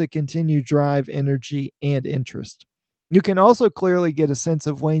 working to continue drive, energy, and interest. You can also clearly get a sense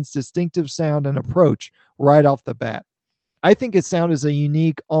of Wayne's distinctive sound and approach right off the bat. I think his sound is a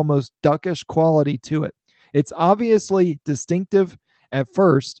unique, almost duckish quality to it. It's obviously distinctive at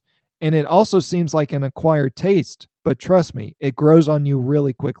first, and it also seems like an acquired taste, but trust me, it grows on you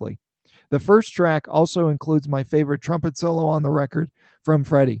really quickly. The first track also includes my favorite trumpet solo on the record from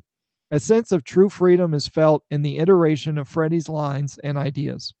Freddie. A sense of true freedom is felt in the iteration of Freddie's lines and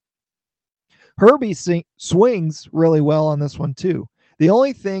ideas. Herbie swings really well on this one too. The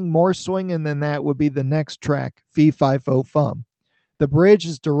only thing more swinging than that would be the next track, Fee Fi Fo Fum. The bridge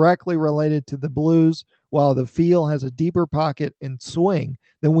is directly related to the blues, while the feel has a deeper pocket and swing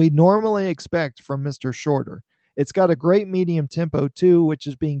than we'd normally expect from Mr. Shorter. It's got a great medium tempo too, which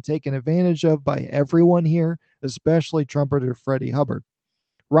is being taken advantage of by everyone here, especially trumpeter Freddie Hubbard.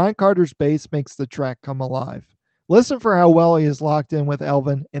 Ron Carter's bass makes the track come alive. Listen for how well he is locked in with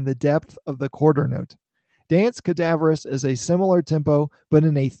Elvin and the depth of the quarter note. Dance Cadaverous is a similar tempo, but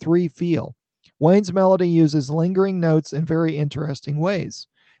in a 3 feel. Wayne's melody uses lingering notes in very interesting ways.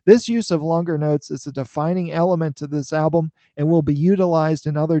 This use of longer notes is a defining element to this album and will be utilized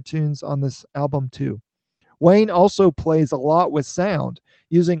in other tunes on this album too. Wayne also plays a lot with sound,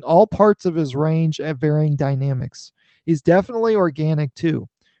 using all parts of his range at varying dynamics. He's definitely organic too.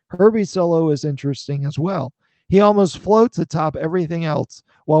 Herbie's solo is interesting as well. He almost floats atop everything else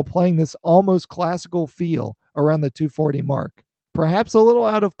while playing this almost classical feel around the 240 mark. Perhaps a little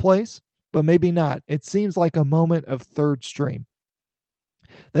out of place, but maybe not. It seems like a moment of third stream.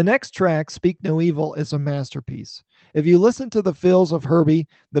 The next track, Speak No Evil, is a masterpiece. If you listen to the fills of Herbie,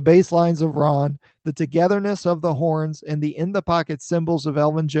 the bass lines of Ron, the togetherness of the horns, and the in-the-pocket cymbals of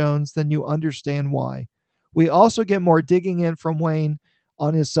Elvin Jones, then you understand why. We also get more digging in from Wayne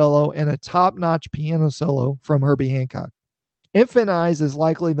on his solo and a top-notch piano solo from Herbie Hancock. Infant Eyes is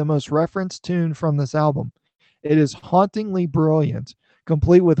likely the most referenced tune from this album. It is hauntingly brilliant,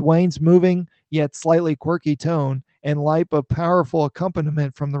 complete with Wayne's moving yet slightly quirky tone and light but powerful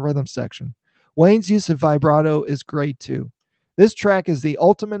accompaniment from the rhythm section. Wayne's use of vibrato is great too. This track is the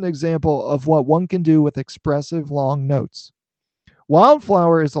ultimate example of what one can do with expressive long notes.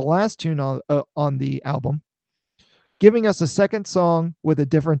 Wildflower is the last tune on the album, giving us a second song with a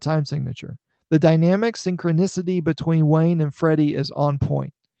different time signature. The dynamic synchronicity between Wayne and Freddie is on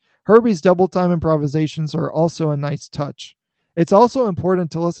point. Herbie's double time improvisations are also a nice touch. It's also important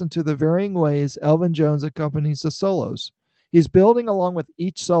to listen to the varying ways Elvin Jones accompanies the solos. He's building along with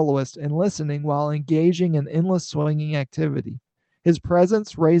each soloist and listening while engaging in endless swinging activity. His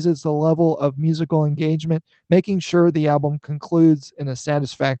presence raises the level of musical engagement, making sure the album concludes in a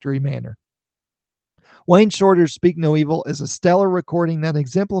satisfactory manner. Wayne Shorter's Speak No Evil is a stellar recording that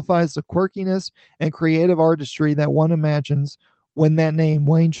exemplifies the quirkiness and creative artistry that one imagines when that name,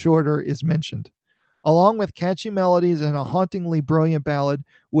 Wayne Shorter, is mentioned. Along with catchy melodies and a hauntingly brilliant ballad,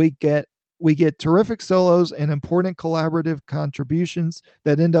 we get terrific solos and important collaborative contributions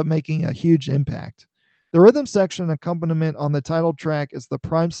that end up making a huge impact. The rhythm section accompaniment on the title track is the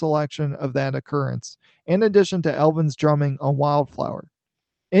prime selection of that occurrence, in addition to Elvin's drumming on Wildflower.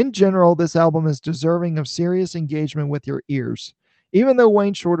 In general, this album is deserving of serious engagement with your ears. Even though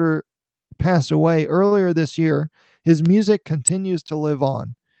Wayne Shorter passed away earlier this year, his music continues to live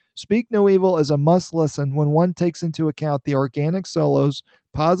on. Speak No Evil is a must listen when one takes into account the organic solos,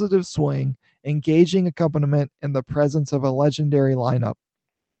 positive swing, engaging accompaniment, and the presence of a legendary lineup.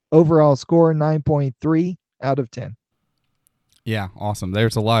 Overall score 9.3 out of 10. Yeah, awesome.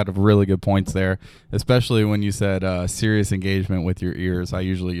 There's a lot of really good points there, especially when you said serious engagement with your ears. I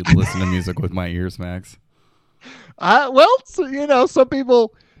usually listen to music with my ears, Max. Some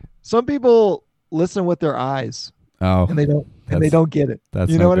people listen with their eyes. Oh, and they don't get it.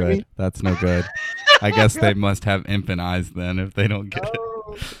 That's know no what good. I mean? That's no good. I guess they must have infant eyes then if they don't get it.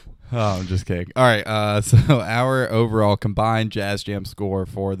 Oh, I'm just kidding. All right, so our overall combined Jazz Jam score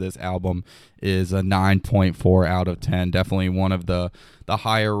for this album is a 9.4 out of 10. Definitely one of the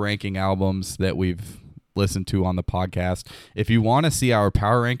higher ranking albums that we've listened to on the podcast. If you want to see our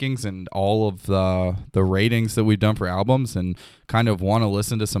power rankings and all of the ratings that we've done for albums and kind of want to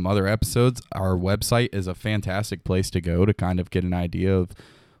listen to some other episodes, our website is a fantastic place to go to kind of get an idea of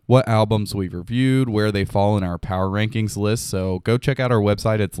what albums we've reviewed, where they fall in our power rankings list. So go check out our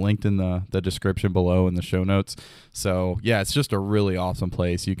website. It's linked in the description below in the show notes. So yeah, it's just a really awesome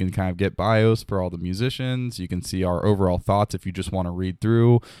place. You can kind of get bios for all the musicians. You can see our overall thoughts if you just want to read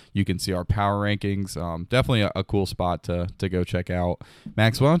through. You can see our power rankings. Definitely a cool spot to go check out.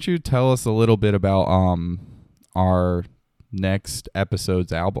 Max, why don't you tell us a little bit about our next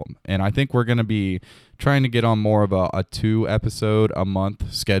episode's album? And I think we're going to be trying to get on more of a 2 episode a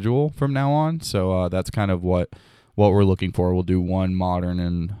month schedule from now on. So that's kind of what we're looking for. We'll do one modern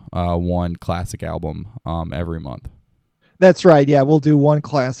and one classic album every month. That's right. Yeah, we'll do one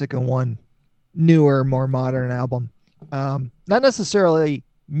classic and one newer, more modern album. Not necessarily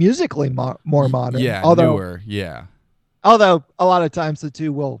musically more modern. Yeah, newer. Yeah. Although a lot of times the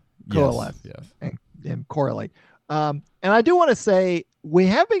two will coalesce yes. and correlate. And I do want to say we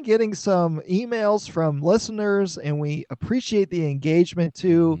have been getting some emails from listeners, and we appreciate the engagement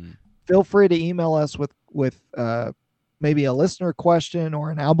too. Feel free to email us with maybe a listener question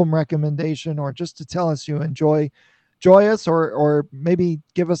or an album recommendation, or just to tell us you enjoy us, or maybe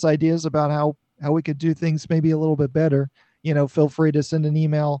give us ideas about how we could do things maybe a little bit better. Feel free to send an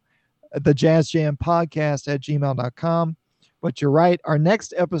email at thejazzjampodcast@gmail.com. But you're right. Our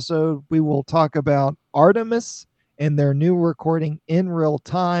next episode, we will talk about Artemis and their new recording In Real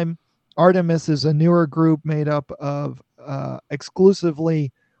Time. Artemis is a newer group made up of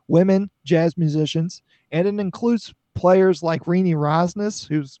exclusively women jazz musicians, and it includes players like Rini Rosnes,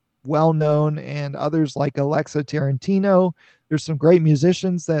 who's well known, and others like Alexa Tarantino. There's some great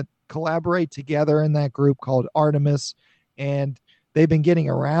musicians that collaborate together in that group called Artemis, and they've been getting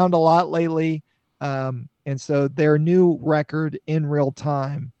around a lot lately. And so their new record In Real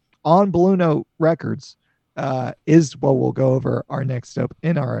Time on Blue Note Records is what we'll go over in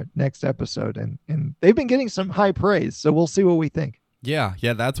our next episode, and they've been getting some high praise, so we'll see what we think. Yeah,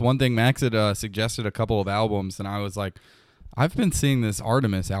 that's one thing. Max had suggested a couple of albums, and I was like, I've been seeing this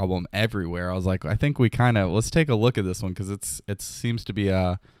Artemis album everywhere. I was like, I think let's take a look at this one, because it seems to be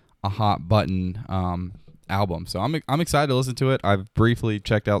a hot button album. So I'm excited to listen to it. I've briefly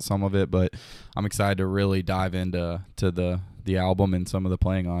checked out some of it, but I'm excited to really dive into the album and some of the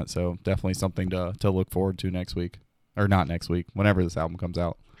playing on it. So definitely something to look forward to next week, or not next week, whenever this album comes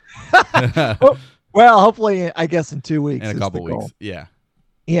out. Well, hopefully, I guess in 2 weeks. In a couple weeks. Yeah.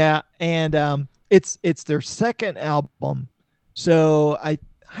 Yeah, and it's their second album. So I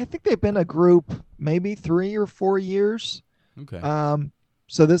think they've been a group maybe 3 or 4 years. Okay.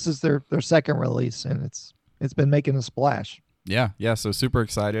 So this is their second release, and it's been making a splash. Yeah. So super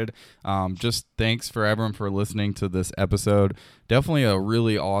excited. Just thanks for everyone for listening to this episode. Definitely a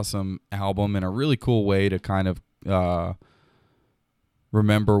really awesome album, and a really cool way to kind of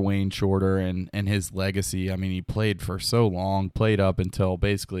remember Wayne Shorter and his legacy. I mean, he played for so long, played up until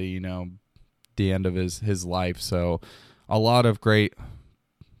basically, the end of his life. So a lot of great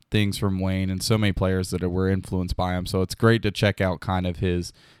things from Wayne, and so many players that were influenced by him. So it's great to check out kind of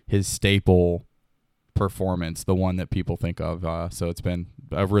his staple performance, the one that people think of. So it's been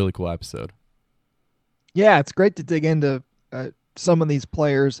a really cool episode. Yeah, it's great to dig into some of these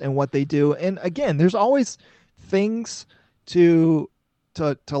players and what they do. And again, there's always things to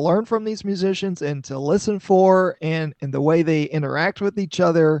learn from these musicians and to listen for, and the way they interact with each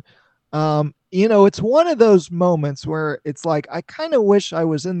other. It's one of those moments where it's like, I kind of wish I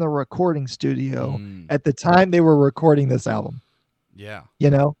was in the recording studio at the time they were recording this album. Yeah.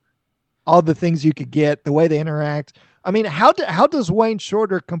 All the things you could get, the way they interact. I mean, how does Wayne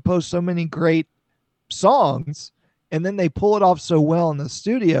Shorter compose so many great songs, and then they pull it off so well in the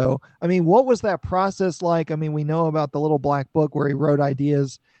studio? I mean, what was that process like? I mean, we know about the Little Black Book where he wrote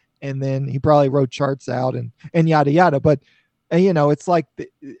ideas, and then he probably wrote charts out and yada yada. But it's like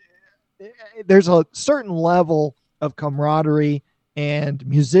there's a certain level of camaraderie and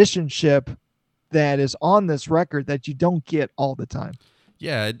musicianship that is on this record that you don't get all the time.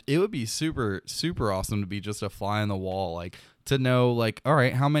 Yeah, it would be super, super awesome to be just a fly on the wall, like to know, like, all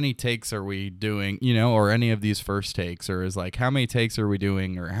right, how many takes are we doing, or any of these first takes, or is like, how many takes are we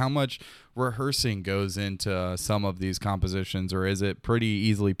doing, or how much rehearsing goes into some of these compositions, or is it pretty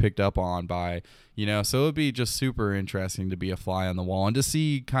easily picked up on by, so it would be just super interesting to be a fly on the wall and to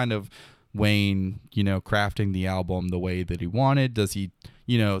see kind of Wayne, crafting the album the way that he wanted. Does he,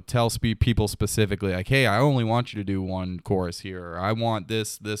 tell people specifically, like, hey, I only want you to do one chorus here, or I want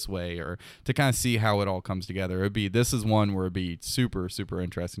this way, or to kind of see how it all comes together. This is one where it'd be super, super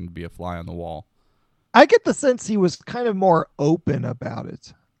interesting to be a fly on the wall. I get the sense he was kind of more open about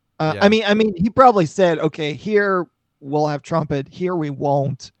it. Yeah. I mean, he probably said, okay, here we'll have trumpet, here we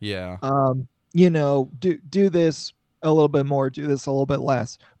won't. Yeah. Do this a little bit more, do this a little bit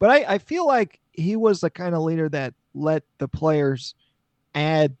less. But I feel like he was the kind of leader that let the players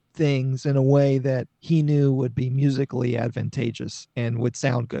add things in a way that he knew would be musically advantageous and would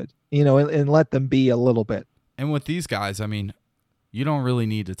sound good, and let them be a little bit. And with these guys, I mean, you don't really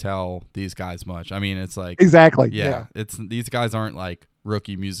need to tell these guys much. I mean, it's like Exactly. yeah. It's these guys aren't like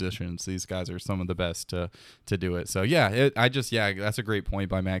rookie musicians. These guys are some of the best to do it. So yeah, that's a great point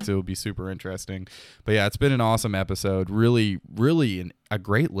by Max. It would be super interesting. But yeah, it's been an awesome episode. Really, really a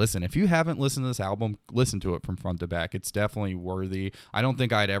great listen. If you haven't listened to this album, listen to it from front to back. It's definitely worthy. I don't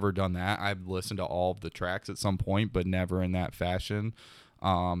think I'd ever done that. I've listened to all of the tracks at some point, but never in that fashion.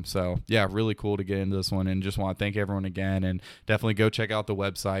 So yeah, really cool to get into this one, and just want to thank everyone again, and definitely go check out the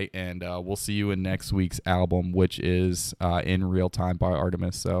website, and we'll see you in next week's album, which is In Real Time by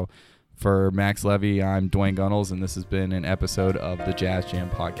Artemis. So for Max Levy, I'm Dwayne Gunnels, and this has been an episode of the Jazz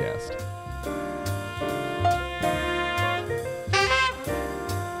Jam Podcast.